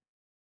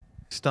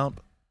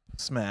 Stump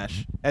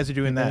Smash. As you're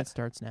doing It that,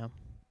 starts now.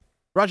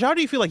 Roger, how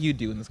do you feel like you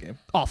do in this game?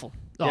 Awful.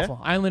 Yeah? Awful.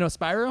 I only know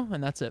Spyro,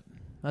 and that's it.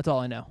 That's all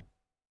I know.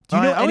 Do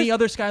you I know always- any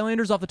other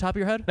Skylanders off the top of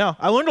your head? No,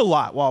 I learned a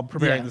lot while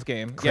preparing Yeah. this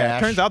game. Yeah,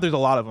 Crash. it turns out there's a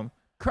lot of them.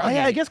 Cra- Oh, yeah,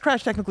 okay. I guess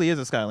Crash technically is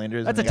a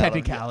Skylander. That's a isn't it?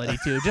 technicality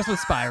too, just with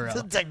It's a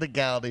Spyro.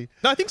 technicality.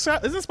 No, I think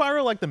isn't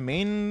Spyro like the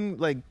main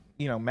mascot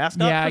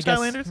Yeah, for I guess.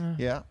 Skylanders?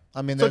 Yeah.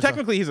 I mean, So there's a-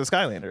 technically he's a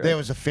Skylander. Right? there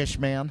was a fish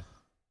man.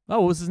 Oh,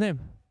 what was his name?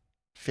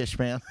 Fish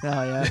man. Oh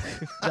yeah,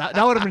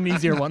 that would have been an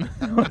easier one.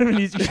 That would have been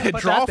easier. to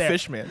put Draw that there.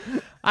 Fishman.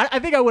 I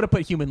think I would have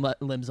put human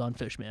limbs on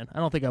Fishman. I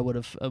don't think I would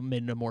have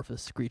made an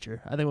amorphous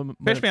creature. I think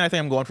Fishman, I think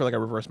I'm going for like a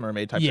reverse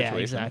mermaid type Yeah,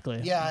 situation.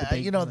 exactly. Yeah,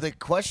 The big- the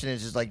question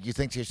is like you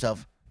think to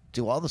yourself,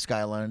 do all the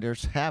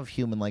Skylanders have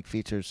human-like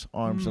features,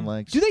 arms and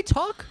legs? Do they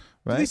talk?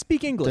 Do they Right?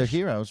 speak They're English?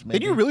 heroes. Maybe.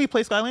 Did you really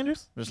play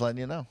Skylanders? Just letting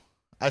you know.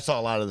 I saw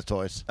a lot of the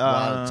toys. A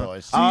lot of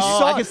toys. So you Oh,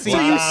 saw, I can see so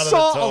a you lot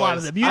saw a lot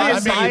of them. You I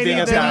didn't mean, buy being any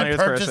a of Did them. I Skylanders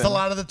purchase person. a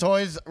lot of the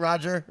toys,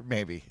 Roger?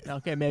 Maybe.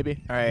 Okay, maybe.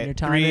 All And right, your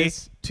time 3,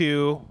 is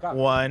 2,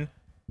 1.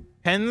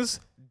 Hands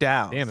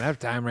down. Damn, that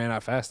time ran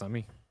out fast on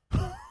me.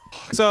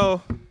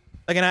 So,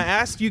 again, I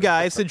asked you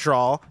guys to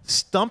draw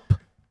Stump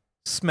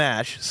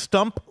Smash.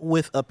 Stump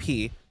with a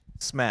P.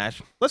 Smash.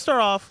 Let's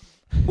start off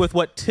with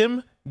what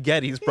Tim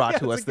Geddes brought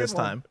to us that's a good this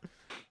one. time.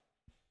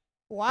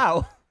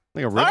 wow.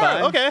 Like a All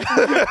right, ribeye.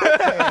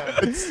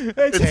 okay.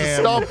 It's a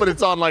stump, but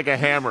it's on like a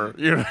hammer.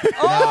 You know?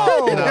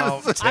 Oh, No,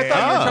 I thought you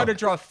were Oh. trying to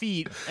draw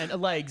feet and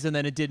legs, and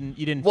then it didn't.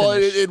 You didn't. Well,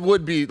 finish. it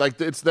would be like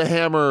it's the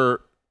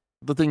hammer,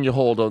 the thing you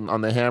hold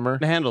on the hammer.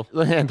 The handle.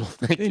 The handle.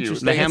 Thank you.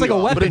 Interesting. The It's handle. like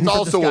a weapon But it's for the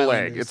also a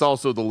leg. Skylanders. It's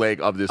also the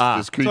leg of this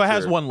this creature. So it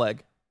has one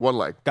leg. One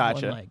leg.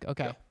 Gotcha. One leg.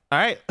 Okay. All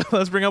right,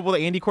 let's bring up what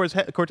Andy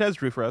Cortez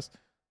drew for us.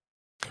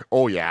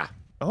 Oh yeah.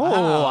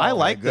 Oh, I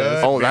like Very this.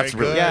 good, Oh, very that's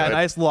really good. Yeah,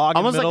 nice log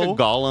Almost in the like middle.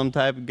 a Gollum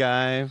type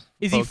guy.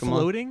 Is he Pokemon.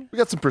 floating? We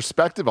got some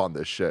perspective on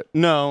this shit.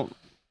 No,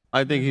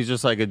 I think he's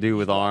just like a dude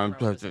with arms.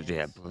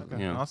 Yeah, you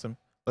know. Awesome.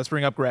 Let's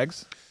bring up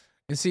Greg's.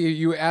 And see,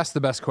 you asked the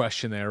best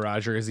question there,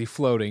 Roger. Is he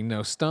floating?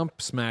 No,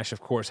 Stump Smash,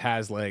 of course,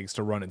 has legs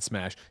to run and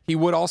smash. He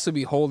would also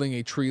be holding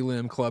a tree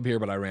limb club here,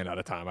 but I ran out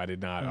of time. I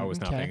was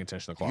not Okay. paying attention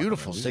to the clock.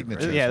 Beautiful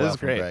signature. Yeah, as this well is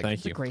from great. Greg. Thank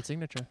It's a you. great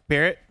signature.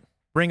 Barrett,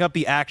 bring up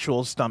the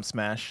actual Stump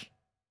Smash.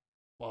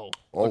 Whoa.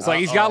 Oh, Looks like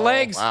he's got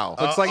legs. Wow.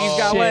 Looks like he's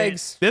got Shit.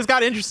 legs. This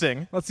got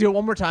interesting. Let's do it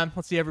one more time.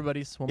 Let's see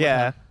everybody's. One more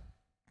Yeah. time.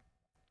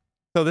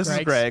 So this is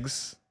Greg's.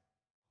 Greg's.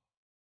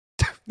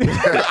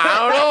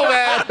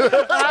 I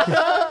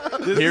don't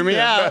know, man. Hear me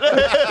out.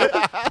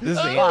 This is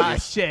Ah,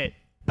 Andy's. shit.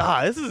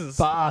 This is.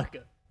 Fuck.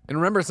 And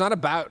remember, it's not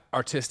about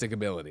artistic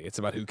ability. It's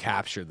about who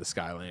captured the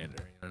Skylander. You know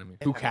what I mean?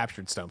 Who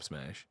captured Stump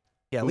Smash?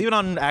 Yeah, leave it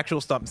on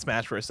actual Stump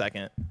Smash for a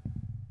second.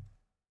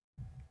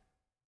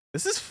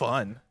 This is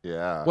fun.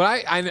 Yeah.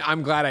 Well,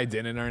 I'm glad I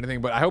didn't or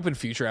anything, but I hope in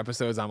future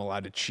episodes I'm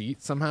allowed to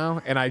cheat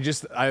somehow. And I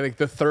like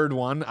the third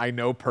one, I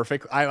know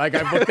perfect. I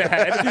looked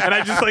ahead and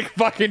I just like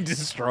fucking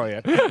destroy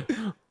it.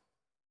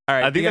 All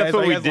right, I think you that's guys,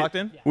 what are we you guys did. locked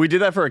in? We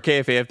did that for a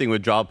KFAF thing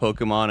with Draw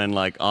Pokemon, and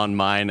like on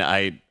mine,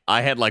 I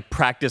had like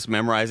practice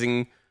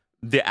memorizing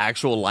the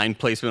actual line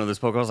placement of this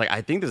Pokemon. I was like,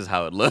 I think this is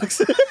how it looks.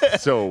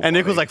 So and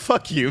Nick was funny. like,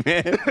 "Fuck you,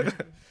 man."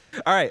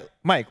 All right,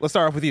 Mike, let's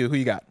start off with you. Who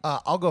you got?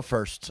 I'll go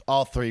first.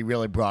 All three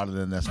really broader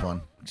than this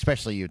one,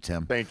 especially you,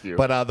 Tim. Thank you.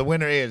 But the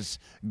winner is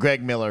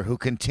Greg Miller, who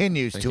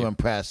continues to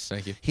impress.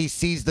 Thank you. He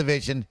sees the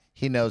vision.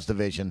 He knows the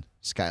vision.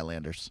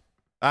 Skylanders.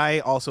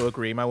 I also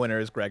agree. My winner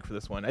is Greg for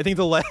this one. I think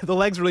the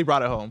legs really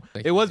brought it home.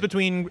 It was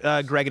between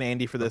Greg and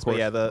Andy for this, but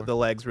yeah, the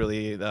legs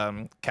really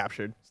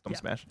captured Stump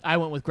Smash. I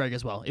went with Greg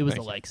as well. It was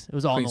the legs. It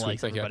was all in the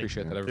legs. Thank you. I everybody.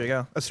 appreciate that. There Everybody. you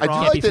go. A I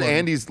strong. do like that floating.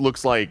 Andy's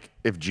looks like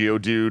if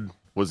Geodude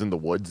was in the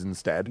woods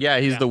instead. Yeah,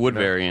 he's the wood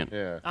variant.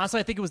 Yeah. Honestly,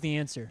 I think it was the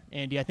answer,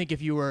 Andy. I think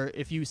if you looked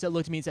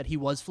at me and said he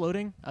was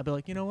floating, I'd be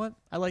like, you know what?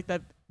 I like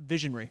that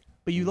visionary.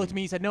 But you looked at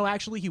me and said, no,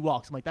 actually, he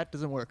walks. I'm like, that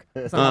doesn't work.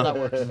 That's not how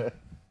that works.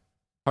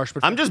 Harsh,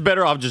 but I'm just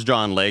better off just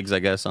drawing legs, I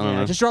guess. I don't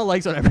know. Just draw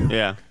legs on everyone.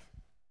 Yeah.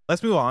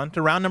 Let's move on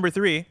to round number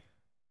 3.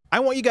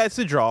 I want you guys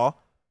to draw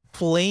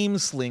Flame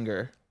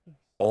Slinger.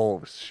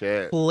 Oh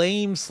shit.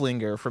 Flame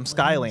Slinger from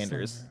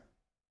Skylanders.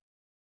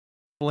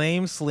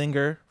 Flame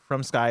Slinger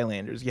from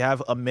Skylanders. You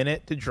have a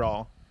minute to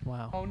draw.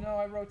 Wow. Oh no,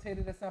 I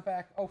rotated. It's not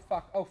back. Oh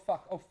fuck. Oh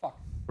fuck. Oh fuck.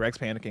 Greg's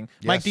panicking.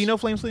 Mike, do you know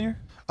Flame Slinger?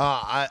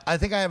 I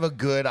think I have a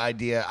good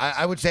idea.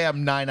 I would say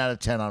I'm 9 out of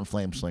 10 on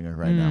Flame Slinger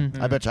right now.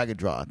 I bet you I could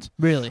draw it.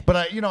 Really? But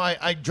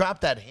I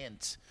dropped that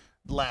hint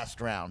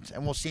last round,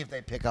 and we'll see if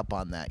they pick up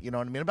on that. You know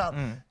what I mean? About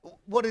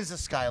what is a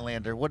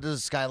Skylander? What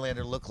does a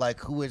Skylander look like?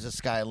 Who is a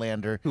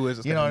Skylander? Who is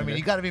a You know what I Skylander? mean?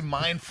 You got to be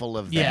mindful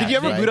of Yeah. that. Did you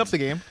ever right? boot up the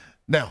game?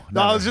 No.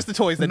 No, it was just the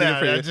toys that did it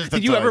for you. just the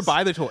Did you ever toys.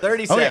 buy the toys?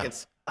 30 Oh, yeah.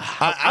 seconds.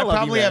 I love you,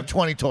 probably man. have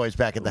 20 toys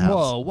back at the house.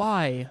 Whoa,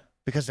 why?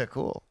 Because they're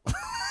cool.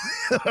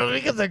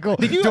 Because they're cool.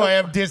 you- Do I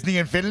have Disney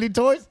Infinity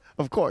toys?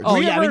 Of course. Oh,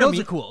 you yeah, I ever mean, those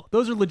meet- are cool.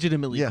 Those are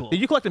legitimately Yeah. cool. Did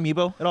you collect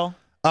Amiibo at all?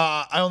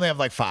 I only have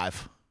like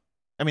 5.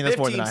 I mean, that's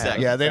more than 15 I have.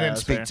 seconds. Yeah, they didn't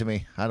that's speak fair. to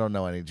me. I don't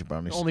know any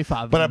jabronis. Only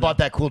 5. But I bought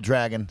that cool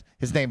dragon.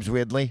 His name's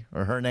Ridley,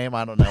 or her name.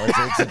 I don't know.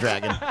 It's a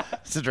dragon.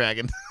 It's a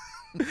dragon.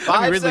 I mean,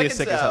 5 Ridley is seconds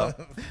sick as out.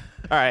 hell.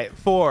 All right,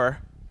 4,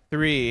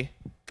 3,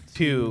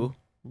 2,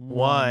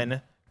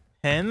 1.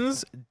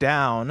 Hands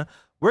down.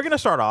 We're gonna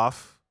start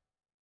off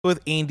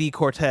with Andy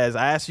Cortez.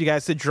 I asked you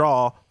guys to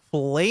draw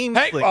Flame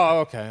Hey. Slinger. Oh,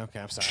 okay. Okay.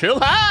 I'm sorry. Chill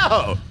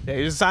out. Yeah,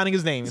 he's just signing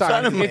his name. He's Sorry,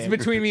 signing his it's name.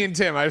 between me and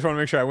Tim. I just want to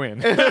make sure I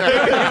win.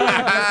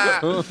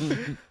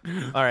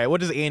 All right,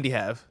 what does Andy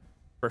have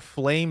for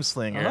Flame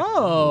Slinger?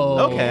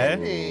 Oh.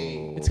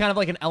 Okay. It's kind of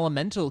like an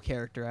elemental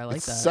character. I like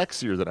It's that.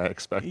 sexier than I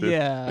expected.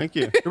 Yeah. Thank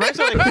you. Reminds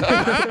me of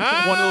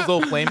like one of those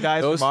little flame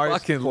guys Those from Mario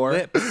fucking 64.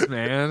 lips,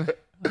 man.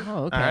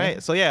 Oh, okay. All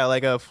right, so yeah,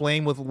 like a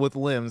flame with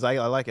limbs. I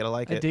like it. I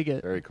like I it. dig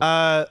it. Very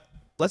cool.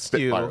 Let's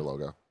Spitfire do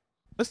logo.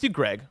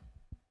 Greg.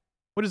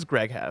 What does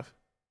Greg have?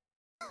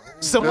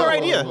 Similar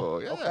idea. Oh,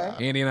 yeah.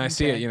 Andy and I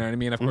see it. You know what I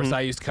mean? Of course,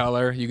 I used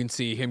color. You can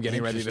see him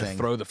getting ready to Interesting.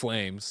 throw the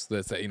flames.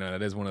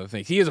 That is one of the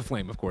things. He is a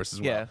flame, of course, as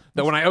well. Yeah.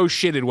 Though when I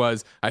shitted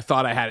was I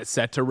thought I had it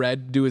set to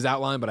red, do his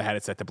outline, but I had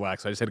it set to black,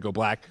 so I just had to go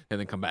black and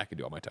then come back and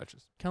do all my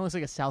touches. Kind of looks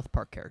like a South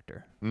Park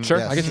character. Sure,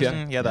 Yes. I can see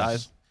that. Yeah, the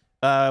Yes.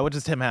 eyes. What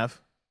does Tim have?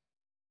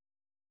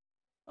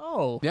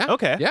 Oh. Yeah.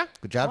 Okay. Yeah.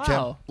 Good job,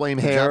 Wow. Flame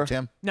Tim. Good hair. job,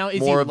 Tim. Now, is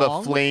More he of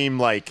long? a flame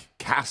like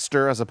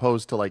caster as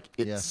opposed to like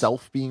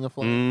itself being a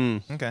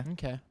flame. Okay.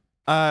 Okay.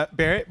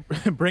 Barrett,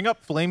 bring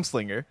up Flame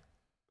Slinger.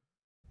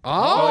 Oh,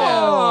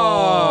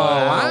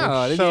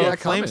 wow. I didn't see So that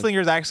Flame coming. Slinger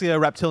is actually a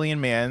reptilian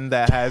man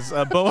that has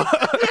a bow.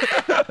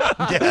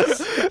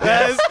 Yes.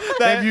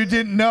 If you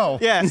didn't know.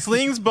 Yeah,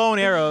 slings bow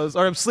and arrows,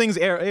 or slings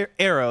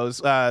arrows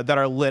that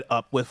are lit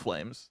up with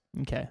flames.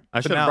 Okay.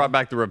 I should now- have brought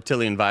back the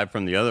reptilian vibe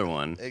from the other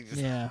one.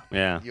 Yeah.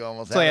 Yeah. You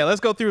almost So had yeah, it. let's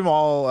go through them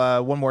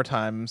all one more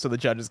time so the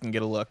judges can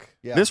get a look.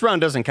 Yeah. This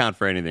round doesn't count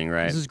for anything,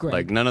 right? This is great.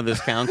 Like none of this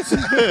counts.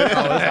 This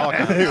all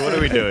counts. What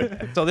are we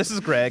doing? So this is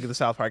Greg, the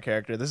South Park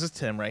character. This is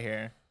Tim right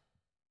here.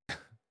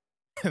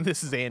 And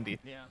this is Andy.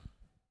 Yeah.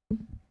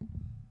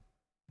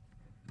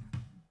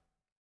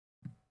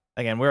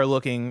 Again, we're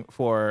looking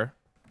for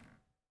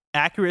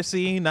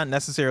accuracy, not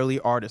necessarily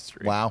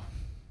artistry. Wow.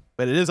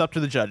 But it is up to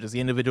the judges, the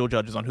individual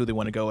judges, on who they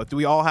want to go with. Do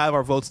we all have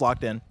our votes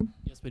locked in?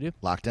 Yes, we do.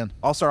 Locked in.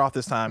 I'll start off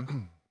this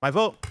time. My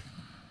vote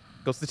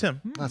goes to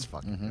Tim. Let's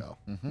fucking go.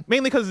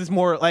 Mainly because it's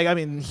more like, I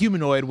mean,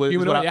 humanoid,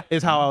 Humanoid,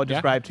 is how I would Yeah.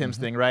 describe Tim's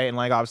thing, right? And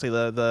like obviously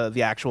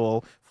the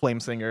actual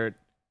flame singer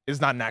is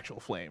not an actual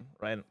flame,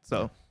 right?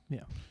 So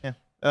Yeah.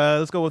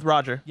 let's go with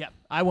Roger. Yeah,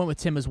 I went with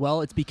Tim as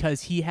well. It's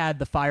because he had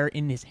the fire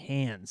in his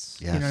hands.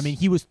 You know what I Yes. mean?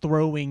 He was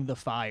throwing the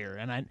fire.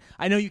 And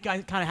I know you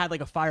guys kind of had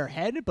like a fire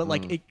head, but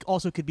like it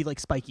also could be like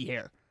spiky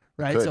hair,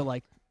 right? Could. So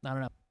like, I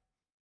don't know.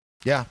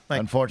 Yeah.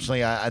 Like-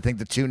 Unfortunately, I think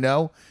the two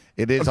know.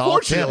 It is all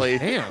Tim. Unfortunately.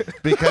 Damn.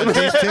 Because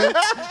these two,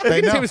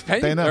 they know. Tim's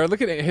pen, They know. or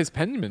look at his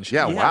penmanship.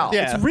 Yeah, wow.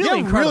 Yeah, It's really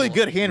you have really incredible.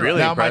 good handwriting. Really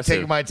Now am I impressive.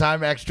 taking my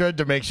time extra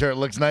to make sure it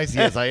looks nice?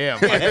 Yes, I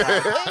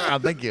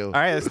am. Thank you. All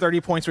right, that's 30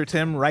 points for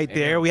Tim right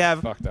there. We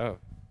have Fucked up.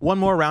 one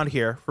more round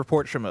here for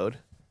portrait mode.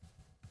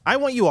 I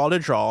want you all to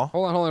draw.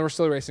 Hold on. We're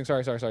still racing.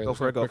 Sorry. Go There's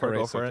for it, go quicker for it,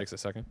 go race, so for it. Takes a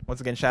second.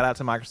 Once again, shout out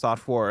to Microsoft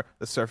for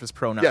the Surface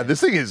Pro 9. Yeah,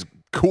 this thing is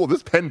cool.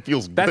 This pen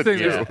feels That's good.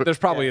 the thing. There's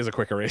probably is a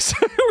quicker race.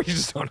 We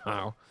just don't know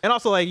how. And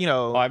also, like, you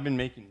know, Oh, I've been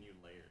making new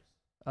layers.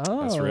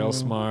 Oh. That's real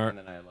smart. And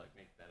then I like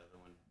make that other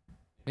one.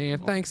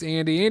 And thanks,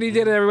 Andy. Andy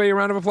did it, everybody. A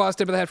round of applause.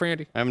 Tip of the hat for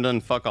Andy. I haven't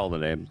done fuck all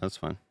today. But that's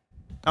fine.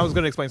 I was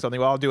going to explain something.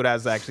 Well, I'll do it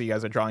as actually you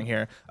guys are drawing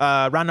here.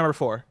 Round number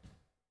 4.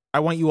 I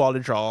want you all to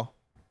draw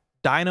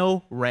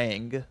Dino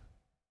Rang.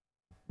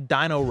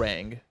 Dino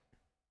Rang.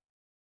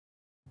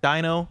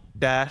 Dino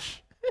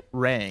dash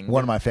Rang.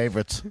 One of my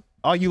favorites.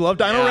 Oh, you love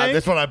Dino Rang?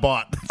 This one I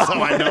bought, so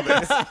I know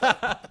this.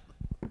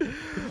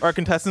 Our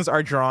contestants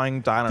are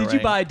drawing Dino Rang. Did you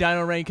buy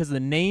Dino Rang because of the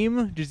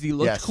name? Does he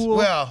look Yes. cool?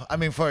 Well, I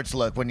mean, for its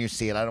look, when you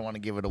see it, I don't want to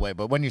give it away,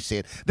 but when you see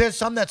it, there's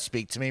some that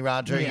speak to me,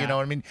 Roger. Yeah. You know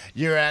what I mean?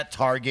 You're at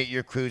Target,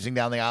 you're cruising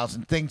down the aisles,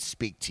 and things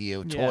speak to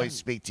you. Yeah. Toys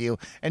speak to you,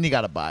 and you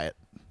got to buy it.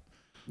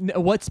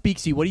 What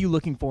speaks to you? What are you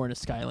looking for in a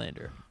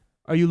Skylander?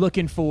 Are you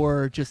looking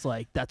for just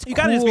like that's You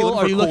cool? gotta just be looking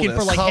for Are you looking for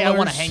coolness. like, hey, I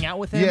want to Colors. hang out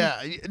with him?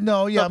 Yeah,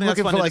 no, yeah, Something I'm that's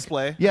looking fun for to like,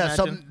 display, yeah, imagine.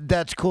 something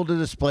that's cool to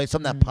display,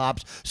 something that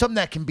pops, something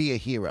that can be a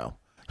hero.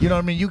 You know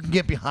what I mean? You can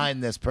get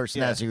behind this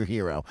person as your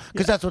hero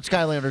because that's what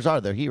Skylanders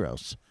are. They're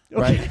heroes,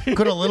 right?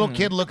 Could a little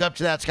kid look up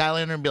to that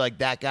Skylander and be like,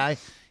 that guy,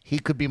 he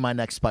could be my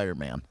next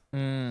Spider-Man.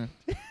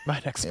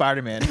 My next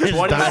Spider-Man. 20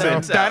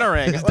 minutes out. Dino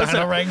Rang. Is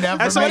Dino Rang now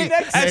for As somebody, me?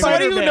 as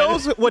somebody who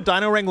knows what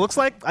Dino Rang looks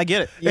like, I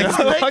get it. You know?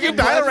 Thank Fucking you,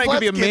 Dino plus, Rang could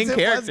be a plus main kids,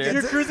 plus character. kids.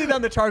 You're cruising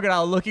down the Target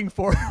aisle looking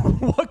for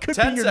what could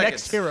 10 be your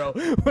next seconds.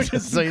 hero, which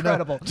is So you know.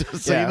 incredible.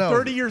 Just so you know.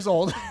 30 years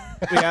old.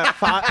 We got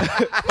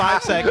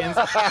 5 seconds.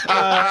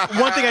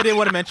 One thing I did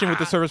want to mention with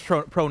the Service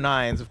Pro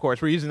 9s, of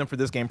course, we're using them for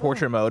this game,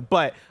 Portrait Mode.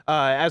 But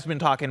as we've been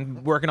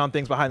talking, working on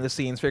things behind the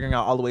scenes, figuring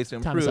out all the ways to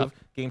Time's improve. up.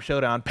 Game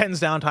Showdown, pens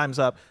down, time's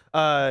up.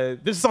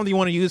 This is something you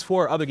want to use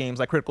for other games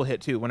like Critical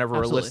Hit too. Whenever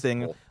Absolutely. we're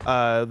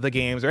listing the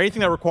games or anything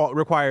that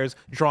requires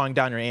drawing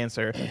down your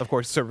answer, of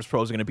course, Service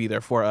Pros are going to be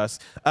there for us.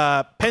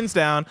 Pens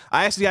down.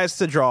 I asked you guys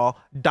to draw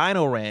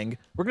Dino Rang.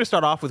 We're going to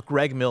start off with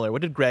Greg Miller.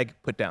 What did Greg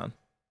put down?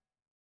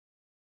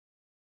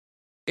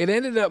 It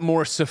ended up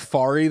more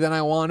safari than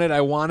I wanted.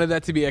 I wanted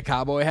that to be a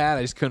cowboy hat.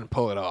 I just couldn't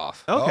pull it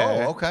off.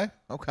 Okay. Oh, okay.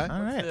 Okay.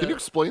 All right. Can you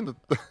explain the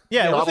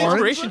Yeah, what's the orange?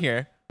 inspiration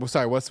here? Well,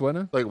 sorry, what's what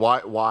now? like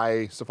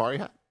why safari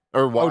hat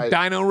or Oh, why?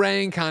 Dino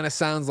Rang kind of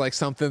sounds like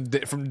something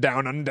from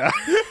down under.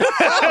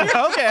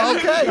 Okay.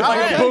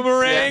 Like a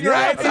boomerang, Yeah.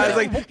 right? Yeah. So I was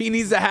like, he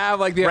needs to have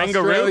like the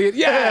Rangaroo? Australian.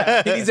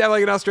 Yeah, he needs to have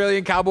like an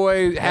Australian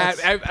cowboy hat.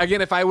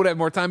 Again, if I would have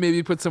more time,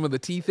 maybe put some of the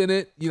teeth in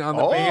it. You know, on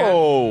the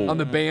band, on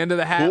the band of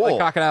the hat, like Cool.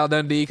 Crocodile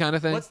Dundee kind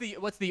of thing.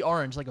 What's the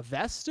orange? Like a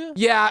vest?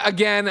 Yeah,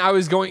 again, I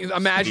was going.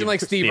 Imagine like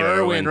Steve Steve Irwin,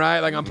 Irwin. right?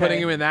 Like I'm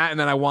putting him in that, and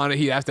then I wanted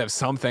he has to have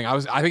something.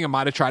 I think I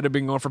might have tried to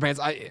be going for pants.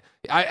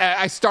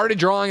 I started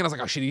drawing, and I was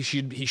like, oh shit,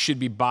 he should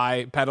be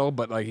bipedal,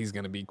 but like he's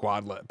gonna be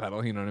quad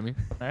pedal. You know what I mean?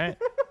 All right.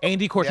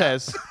 Andy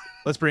Cortez.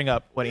 Let's bring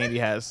up what Andy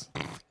has.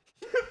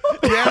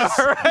 Yes.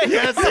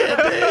 Yes,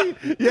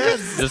 Andy.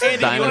 Yes. Just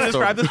Andy, you want to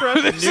dinosaur. describe this for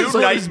us?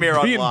 New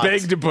nightmare Being unlocked.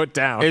 big to put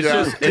down. It's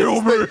Yeah, just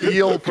it's the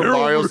eel from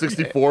Mario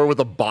 64 with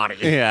a body.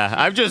 yeah.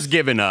 I've just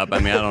given up. I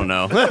mean, I don't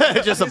know.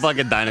 It's just a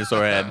fucking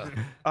dinosaur head.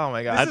 Oh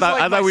my god. I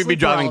thought my we'd be sleep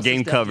driving paralysis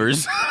game deputy.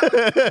 covers,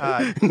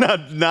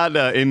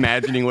 not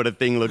imagining what a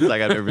thing looks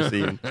like I've ever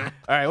seen. All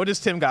right, what does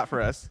Tim got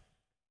for us?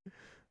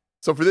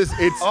 So for this,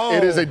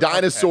 it is a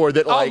dinosaur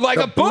that like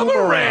a the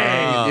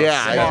boomerang.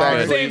 Yeah, Smart.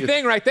 exactly. Same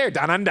thing right there.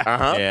 Down under.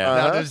 Uh-huh. Yeah.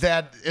 Now, does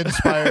that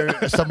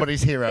inspire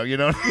somebody's hero? You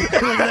know, is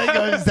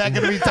that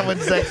going to be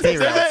someone's next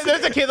hero?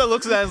 There's a kid that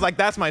looks at that and is like,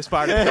 that's my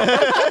Spider-Man.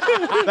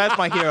 That's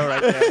my hero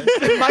right there.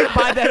 He might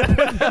buy that and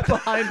put that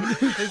behind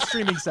his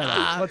streaming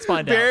setup. Let's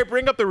find out. Barry,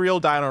 bring up the real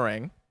Dino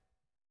Rang.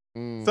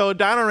 So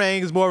Dino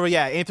Rang is more of a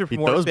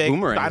anthropomorphic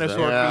boomerangs,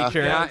 dinosaur though.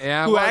 creature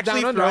Yeah, who well,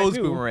 actually down under, I throws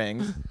do.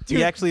 boomerangs. Dude,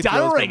 he actually Dino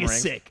throws Rang boomerangs.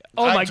 is sick.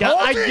 Oh my god,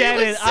 I get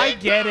it. I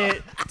get it.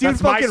 Dude,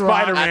 That's my fucking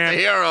rock. Spider-Man.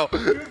 Hero.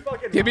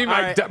 Give me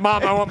my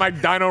mom. I want my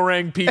Dino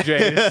Rang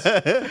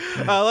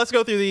PJs. Let's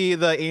go through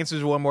the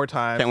answers one more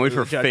time. Can't wait so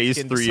for the judges phase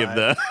can 3 of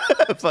decide.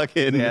 the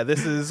fucking Yeah,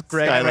 this is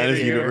Greg right Skylanders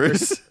here.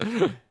 universe.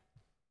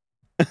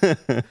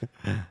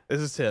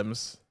 This is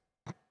Tim's.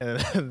 And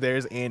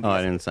there's Andy's. Oh,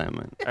 I didn't sign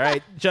mine. All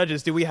right,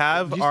 judges, do we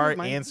have Did you our see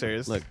mine?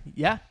 answers? Look,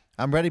 Yeah.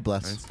 I'm ready,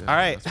 bless. All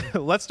right,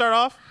 let's start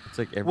off. it's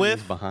like everything's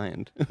With-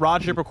 behind.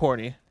 Roger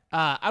Picorni.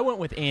 I went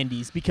with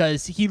Andy's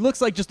because he looks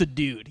like just a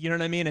dude. You know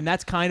what I mean? And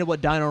that's kind of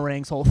what Dino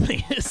Rang's whole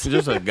thing is.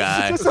 Just a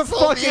guy. Just a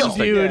fucking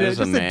dude. Just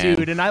a Just a man.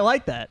 dude. And I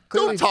like that.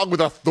 Don't talk with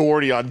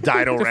authority on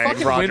Dino The Rang, fucking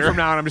win Roger. from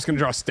now on, I'm just gonna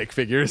draw stick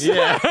figures.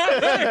 Yeah.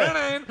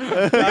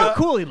 Look how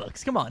cool he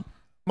looks. Come on.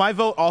 My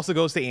vote also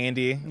goes to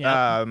Andy.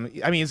 Yeah. I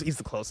mean, he's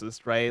the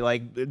closest, right?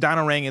 Like,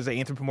 Dino Rang is an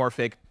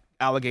anthropomorphic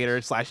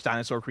alligator /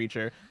 dinosaur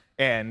creature.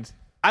 And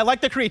I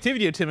like the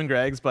creativity of Tim and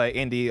Greg's, but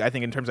Andy, I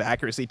think in terms of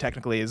accuracy,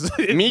 technically is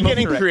Me most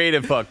getting correct.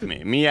 creative fucked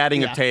me. Me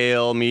adding Yeah. a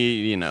tail,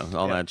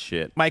 all that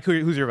shit. Mike,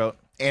 who's your vote?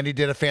 Andy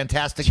did a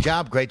fantastic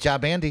job. Great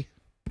job, Andy.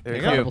 There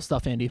you Incredible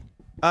stuff, Andy.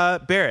 go.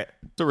 Barrett,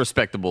 It's a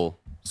respectable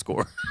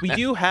score. we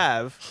do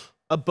have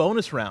a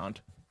bonus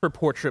round for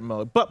portrait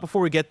mode, but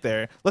before we get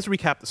there, let's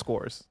recap the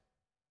scores.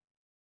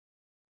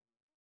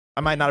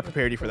 I might not have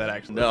prepared you for that,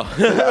 actually. No.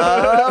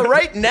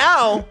 Right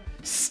now,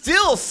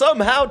 still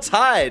somehow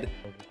tied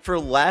for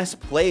last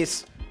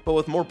place, but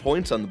with more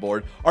points on the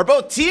board, are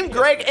both Team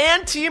Greg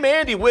and Team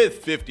Andy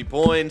with 50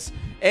 points.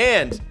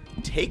 And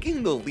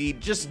taking the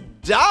lead, just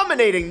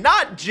dominating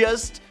not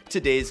just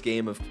today's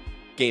game of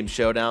Game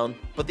Showdown,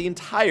 but the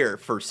entire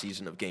first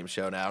season of Game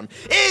Showdown,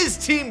 is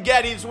Team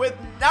Geddes with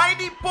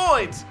 90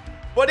 points.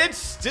 But it's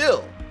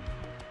still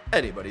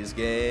anybody's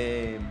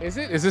game. Is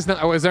it? Is this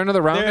not? Oh, is there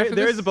another round? after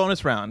There this? is a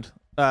bonus round.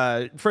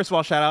 First of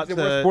all, shout out Is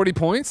it worth to 40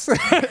 points?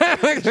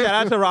 shout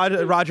out to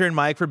Roger and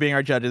Mike for being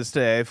our judges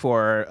today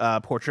for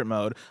portrait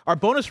mode. Our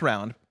bonus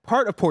round,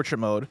 part of portrait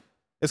mode,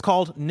 is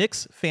called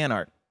Nick's fan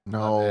art.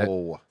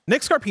 No.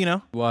 Nick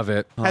Scarpino Love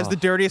it. has the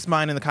dirtiest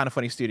mind in the Kind of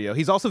Funny studio.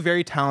 He's also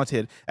very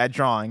talented at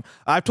drawing.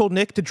 I've told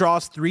Nick to draw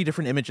us 3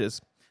 different images.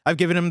 I've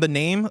given him the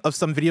name of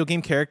some video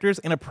game characters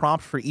and a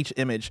prompt for each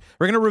image.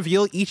 We're going to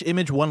reveal each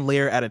image one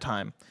layer at a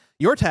time.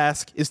 Your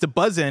task is to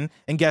buzz in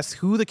and guess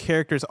who the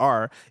characters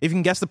are. If you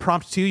can guess the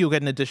prompt too, you'll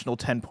get an additional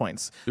 10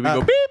 points. Do we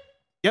go beep?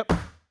 Yep.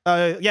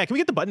 Yeah, can we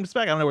get the buttons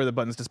back? I don't know where the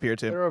buttons disappear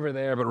to. They're over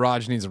there, but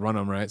Raj needs to run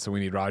them, right? So we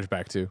need Raj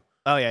back too.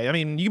 Oh, yeah. I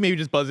mean, you can maybe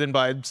just buzz in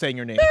by saying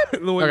your name. The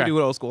way we Okay. do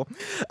it old school.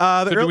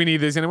 So do we need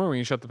these anymore? We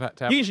can shut the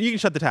tab. You can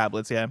shut the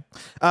tablets, yeah.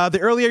 The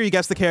earlier you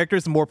guess the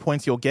characters, the more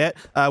points you'll get,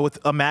 with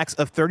a max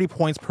of 30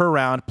 points per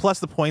round, plus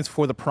the points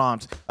for the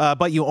prompt.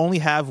 But you only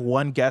have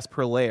 1 guess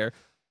per layer.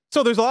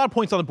 So there's a lot of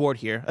points on the board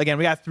here. Again,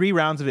 we got 3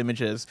 rounds of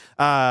images.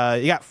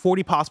 You got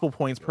 40 possible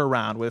points per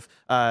round with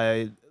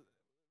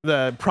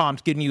the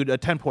prompt getting you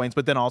 10 points,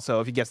 but then also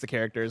if you guess the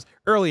characters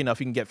early enough,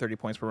 you can get 30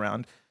 points per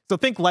round. So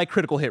think like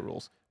critical hit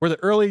rules, where the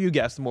earlier you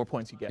guess, the more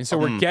points you get. And so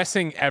we're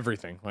guessing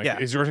everything. Like, Yeah.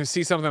 is you're going to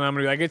see something, I'm going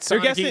to be like, it's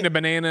Sonic guessing- eating a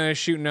banana,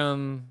 shooting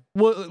on.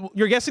 Well,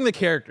 you're guessing the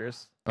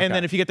characters, and Okay.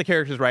 then if you get the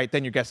characters right,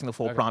 then you're guessing the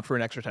full prompt for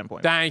an extra 10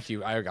 points. Thank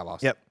you. I got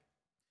lost. Yep.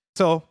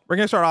 So we're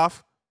going to start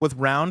off with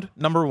round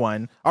number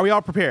 1. Are we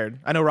all prepared?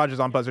 I know Roger's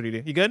on buzzer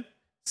duty. You good?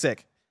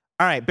 Sick.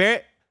 All right,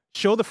 Barrett,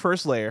 show the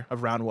first layer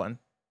of round 1.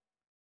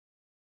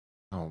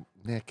 Oh,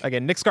 Nick.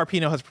 Again, Nick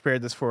Scarpino has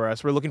prepared this for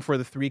us. We're looking for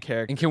the 3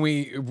 characters. And can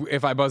we,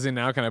 if I buzz in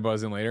now, can I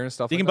buzz in later and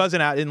stuff You like can that? buzz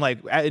in out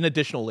in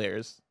additional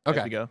layers as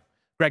Okay. we go.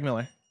 Greg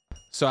Miller.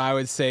 So I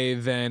would say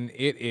then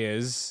it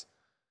is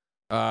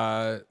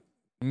Strong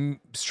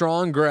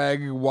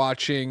Greg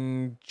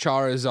watching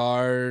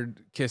Charizard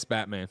kiss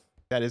Batman.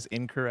 That is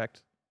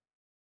incorrect.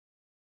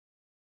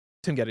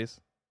 Tim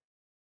Geddes.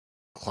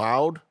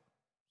 Cloud,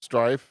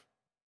 Strife,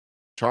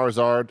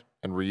 Charizard,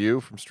 and Ryu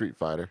from Street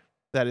Fighter.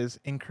 That is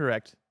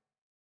incorrect.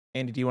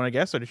 Andy, do you want to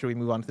guess, or should we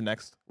move on to the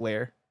next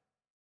layer?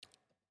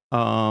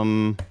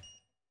 Yeah,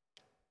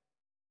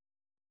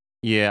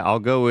 I'll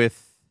go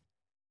with.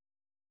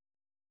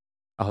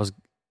 I'll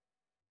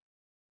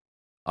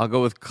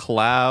go with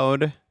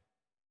Cloud.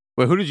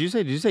 Wait, who did you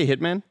say? Did you say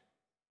Hitman?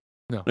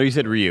 No. No, you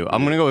said Ryu.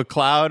 I'm gonna go with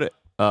Cloud,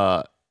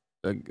 the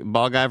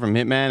ball guy from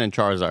Hitman, and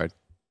Charizard.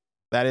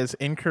 That is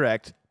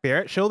incorrect.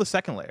 Barrett, show the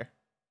second layer.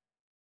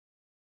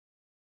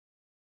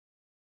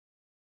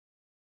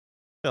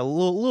 A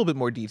little bit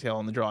more detail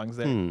on the drawings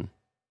there. A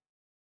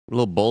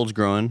little bulge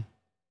growing.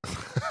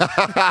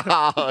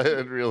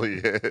 It really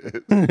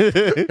is.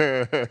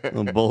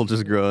 Little bulge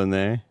is growing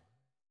there.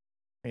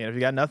 And if you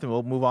got nothing,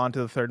 we'll move on to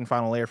the third and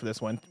final layer for this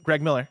one.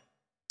 Greg Miller.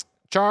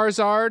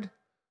 Charizard,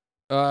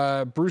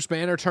 Bruce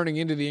Banner turning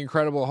into the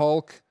Incredible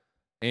Hulk,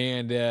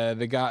 and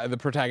the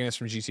protagonist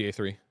from GTA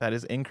 3. That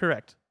is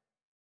incorrect.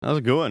 That was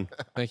a good one.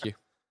 Thank you.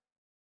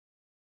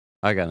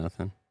 I got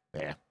nothing.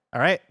 All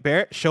right,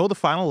 Barrett, show the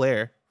final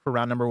layer for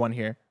round number 1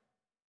 here.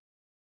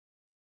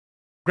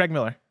 Greg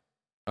Miller.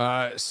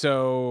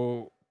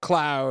 So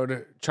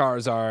Cloud,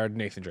 Charizard,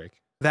 Nathan Drake.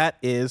 That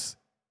is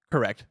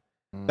correct.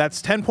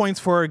 That's 10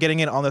 points for getting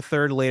it on the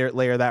third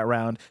layer that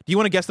round. Do you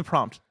want to guess the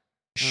prompt?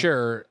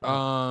 Sure.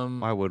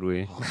 Why would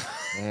we?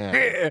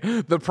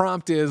 The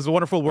prompt is The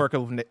wonderful work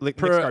of Nick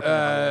Scarpino, by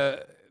the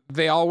way.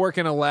 they all work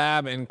in a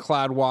lab and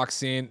Cloud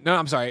walks in. No,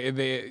 I'm sorry.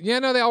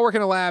 They all work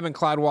in a lab and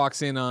Cloud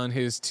walks in on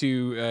his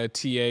 2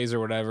 TAs or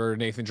whatever,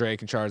 Nathan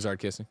Drake and Charizard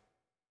kissing.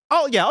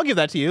 Oh, yeah, I'll give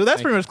that to you. That's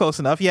Thank pretty much close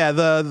enough. Yeah,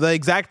 the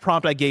exact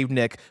prompt I gave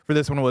Nick for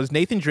this one was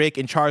Nathan Drake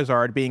and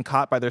Charizard being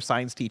caught by their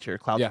science teacher,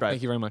 Cloud Yeah, Strife.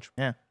 thank you very much.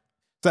 Yeah.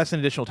 So that's an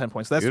additional 10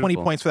 points. So that's 20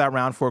 Beautiful. points for that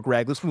round for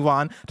Greg. Let's move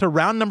on to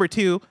round number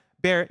 2.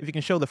 Barrett, if you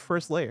can show the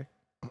first layer.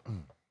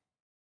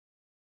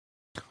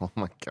 Oh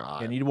my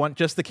god. And you want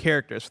just the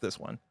characters for this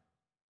one.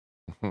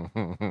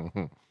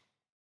 The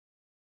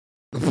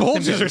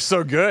bulges are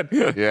so good.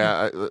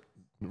 Yeah,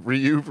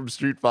 Ryu from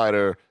Street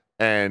Fighter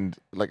and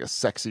like a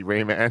sexy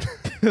Rayman.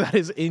 That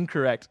is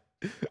incorrect.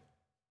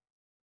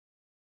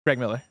 Greg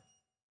Miller.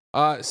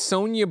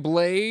 Sonya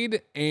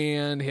Blade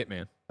and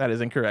Hitman. That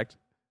is incorrect.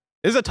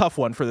 This is a tough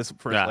one for this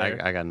first Yeah,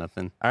 layer. I got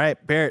nothing. All right,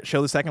 Barrett,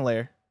 show the second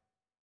layer.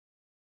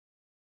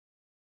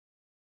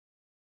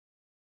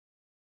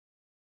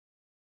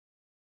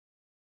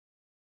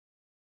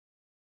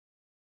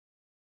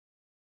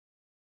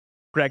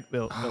 Greg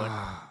Miller.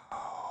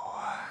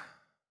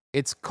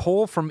 It's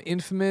Cole from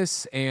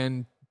Infamous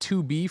and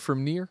 2B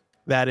from Nier.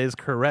 That is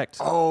correct.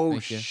 Oh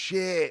Thank you.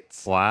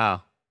 shit.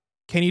 Wow.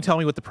 Can you tell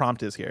me what the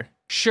prompt is here?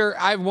 Sure.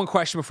 I have one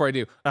question before I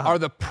do. Uh-huh. Are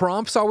the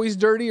prompts always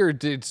dirty, or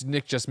did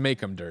Nick just make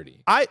them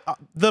dirty?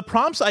 The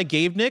prompts I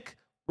gave Nick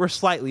were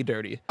slightly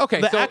dirty.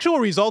 Okay, The so- actual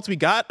results we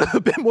got a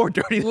bit more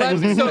dirty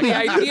than So the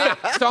idea.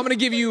 So I'm gonna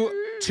give you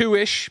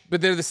two-ish,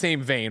 but they're the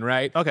same vein,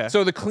 right? Okay.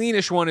 So the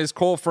cleanish one is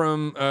Cole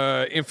from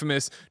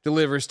Infamous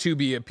delivers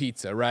 2B a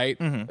pizza, right?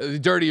 The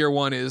dirtier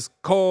one is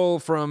Cole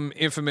from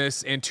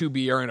Infamous and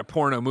 2B are in a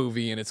porno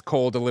movie, and it's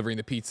Cole delivering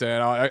the pizza.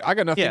 And I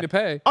got nothing to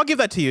pay. I'll give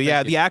that to you.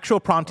 Yeah, the actual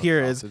prompt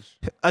here is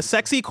a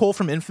sexy Cole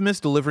from Infamous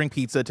delivering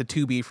pizza to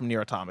 2B from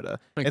Nier Automata.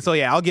 And so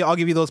yeah, I'll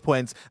give you those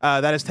points.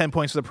 That is 10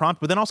 points for the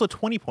prompt, but then also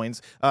 20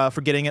 points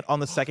for getting it on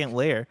the second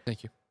layer.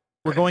 Thank you.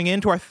 We're going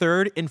into our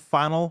third and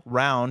final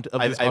round of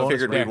this I bonus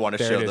figured round. we'd want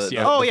to There show it is, the.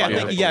 yeah. the Oh yeah, final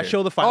thank you. goal Yeah, here.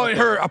 show the final. Oh, and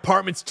her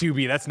apartment's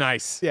 2B. That's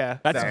nice. Yeah,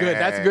 That's no. good.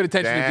 That's good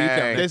attention to detail.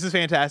 Dang. Nick. This is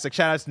fantastic.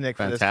 Shout out to Nick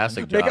for this.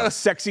 Fantastic Make out a job.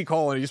 sexy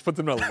Cole and he just puts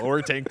him in a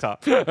lower tank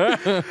top. All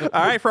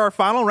right, for our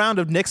final round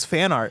of Nick's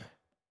fan art,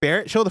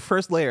 Barrett, show the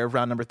first layer of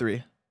round number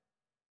 3.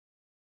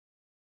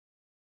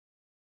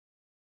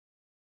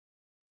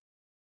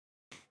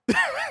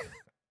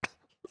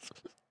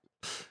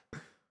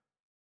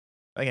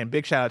 Again,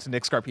 big shout out to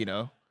Nick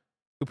Scarpino,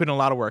 who put in a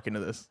lot of work into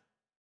this.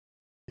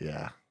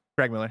 Yeah.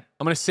 Greg Miller.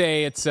 I'm gonna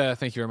say it's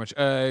thank you very much.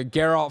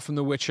 Geralt from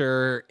The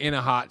Witcher in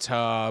a hot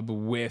tub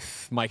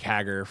with Mike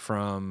Hagger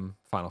from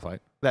Final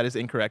Fight. That is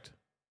incorrect.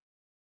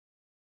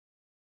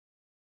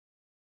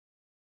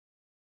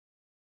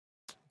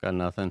 Got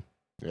nothing.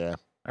 Yeah.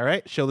 All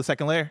right, show the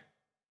second layer.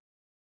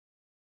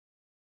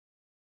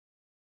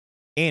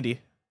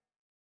 Andy.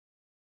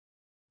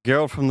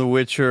 Geralt from The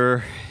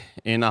Witcher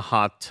in a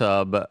hot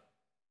tub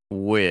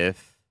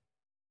with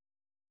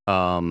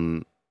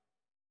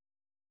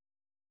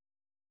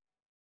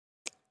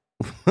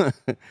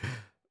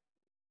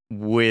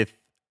with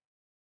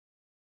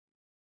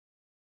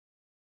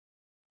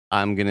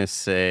I'm gonna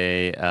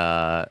say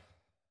no,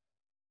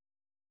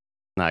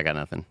 I got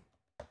nothing.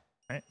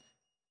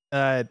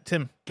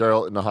 Tim.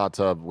 Girl in the hot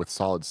tub with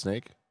Solid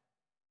Snake.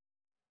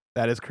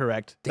 That is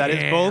correct. That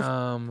is both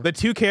Damn. the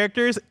two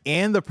characters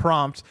and the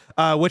prompt,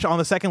 which on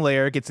the second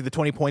layer gets you the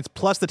 20 points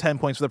plus the 10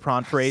 points for the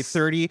prompt for a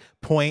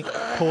 30-point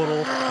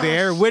total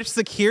there, which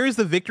secures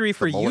the victory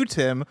for you,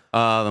 Tim,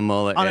 The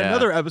mullet. on yeah.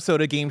 another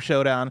episode of Game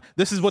Showdown.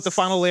 This is what the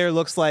final layer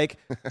looks like.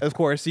 Of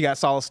course, you got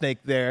Solid Snake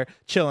there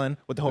chilling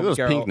with the Look homie at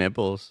those pink Geralt.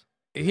 nipples.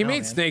 He made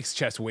man. Snake's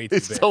chest way too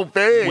It's big. so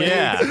big.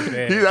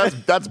 Yeah.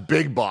 That's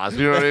big boss.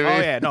 You know what I mean? Oh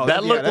yeah, no,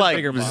 That looked that's like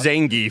bigger, boss.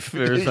 Zangief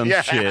or some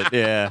Yeah. shit.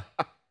 Yeah.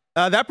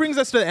 That brings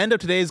us to the end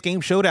of today's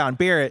Game Showdown.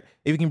 Barrett,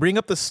 if you can bring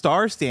up the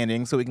star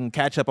standing so we can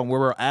catch up on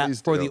where we're at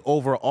Please for do. the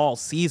overall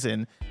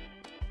season.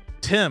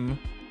 Tim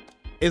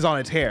is on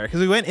a tear because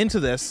we went into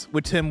this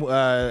with Tim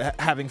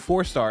having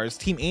 4 stars,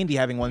 Team Andy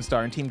having 1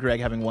 star, and Team Greg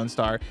having 1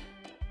 star.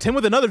 Tim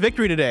with another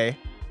victory today,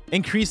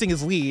 increasing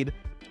his lead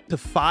to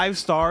 5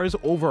 stars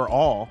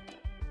overall.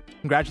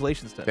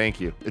 Congratulations, Tim. Thank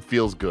you. It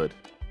feels good.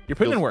 You're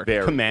putting in Feels work.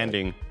 very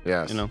Commanding. good.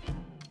 Yes. You know.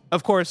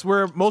 Of course,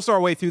 we're most of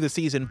our way through the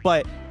season,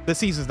 but the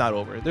season's not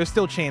over. There's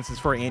still chances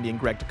for Andy and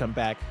Greg to come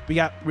back. We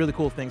got really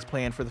cool things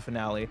planned for the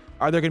finale.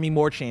 Are there going to be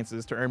more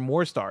chances to earn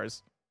more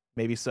stars?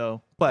 Maybe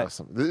so. But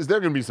Awesome. Is there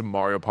going to be some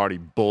Mario Party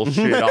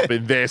bullshit up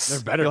in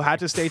this? you'll have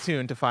to stay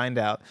tuned to find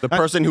out. The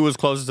person who was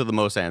closest to the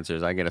most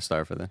answers, I get a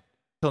star for that.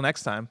 Until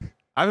next time,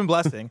 I've been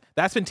blessing.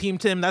 That's been Team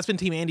Tim. That's been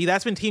Team Andy.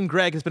 That's been Team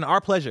Greg. It's been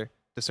our pleasure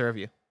to serve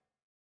you.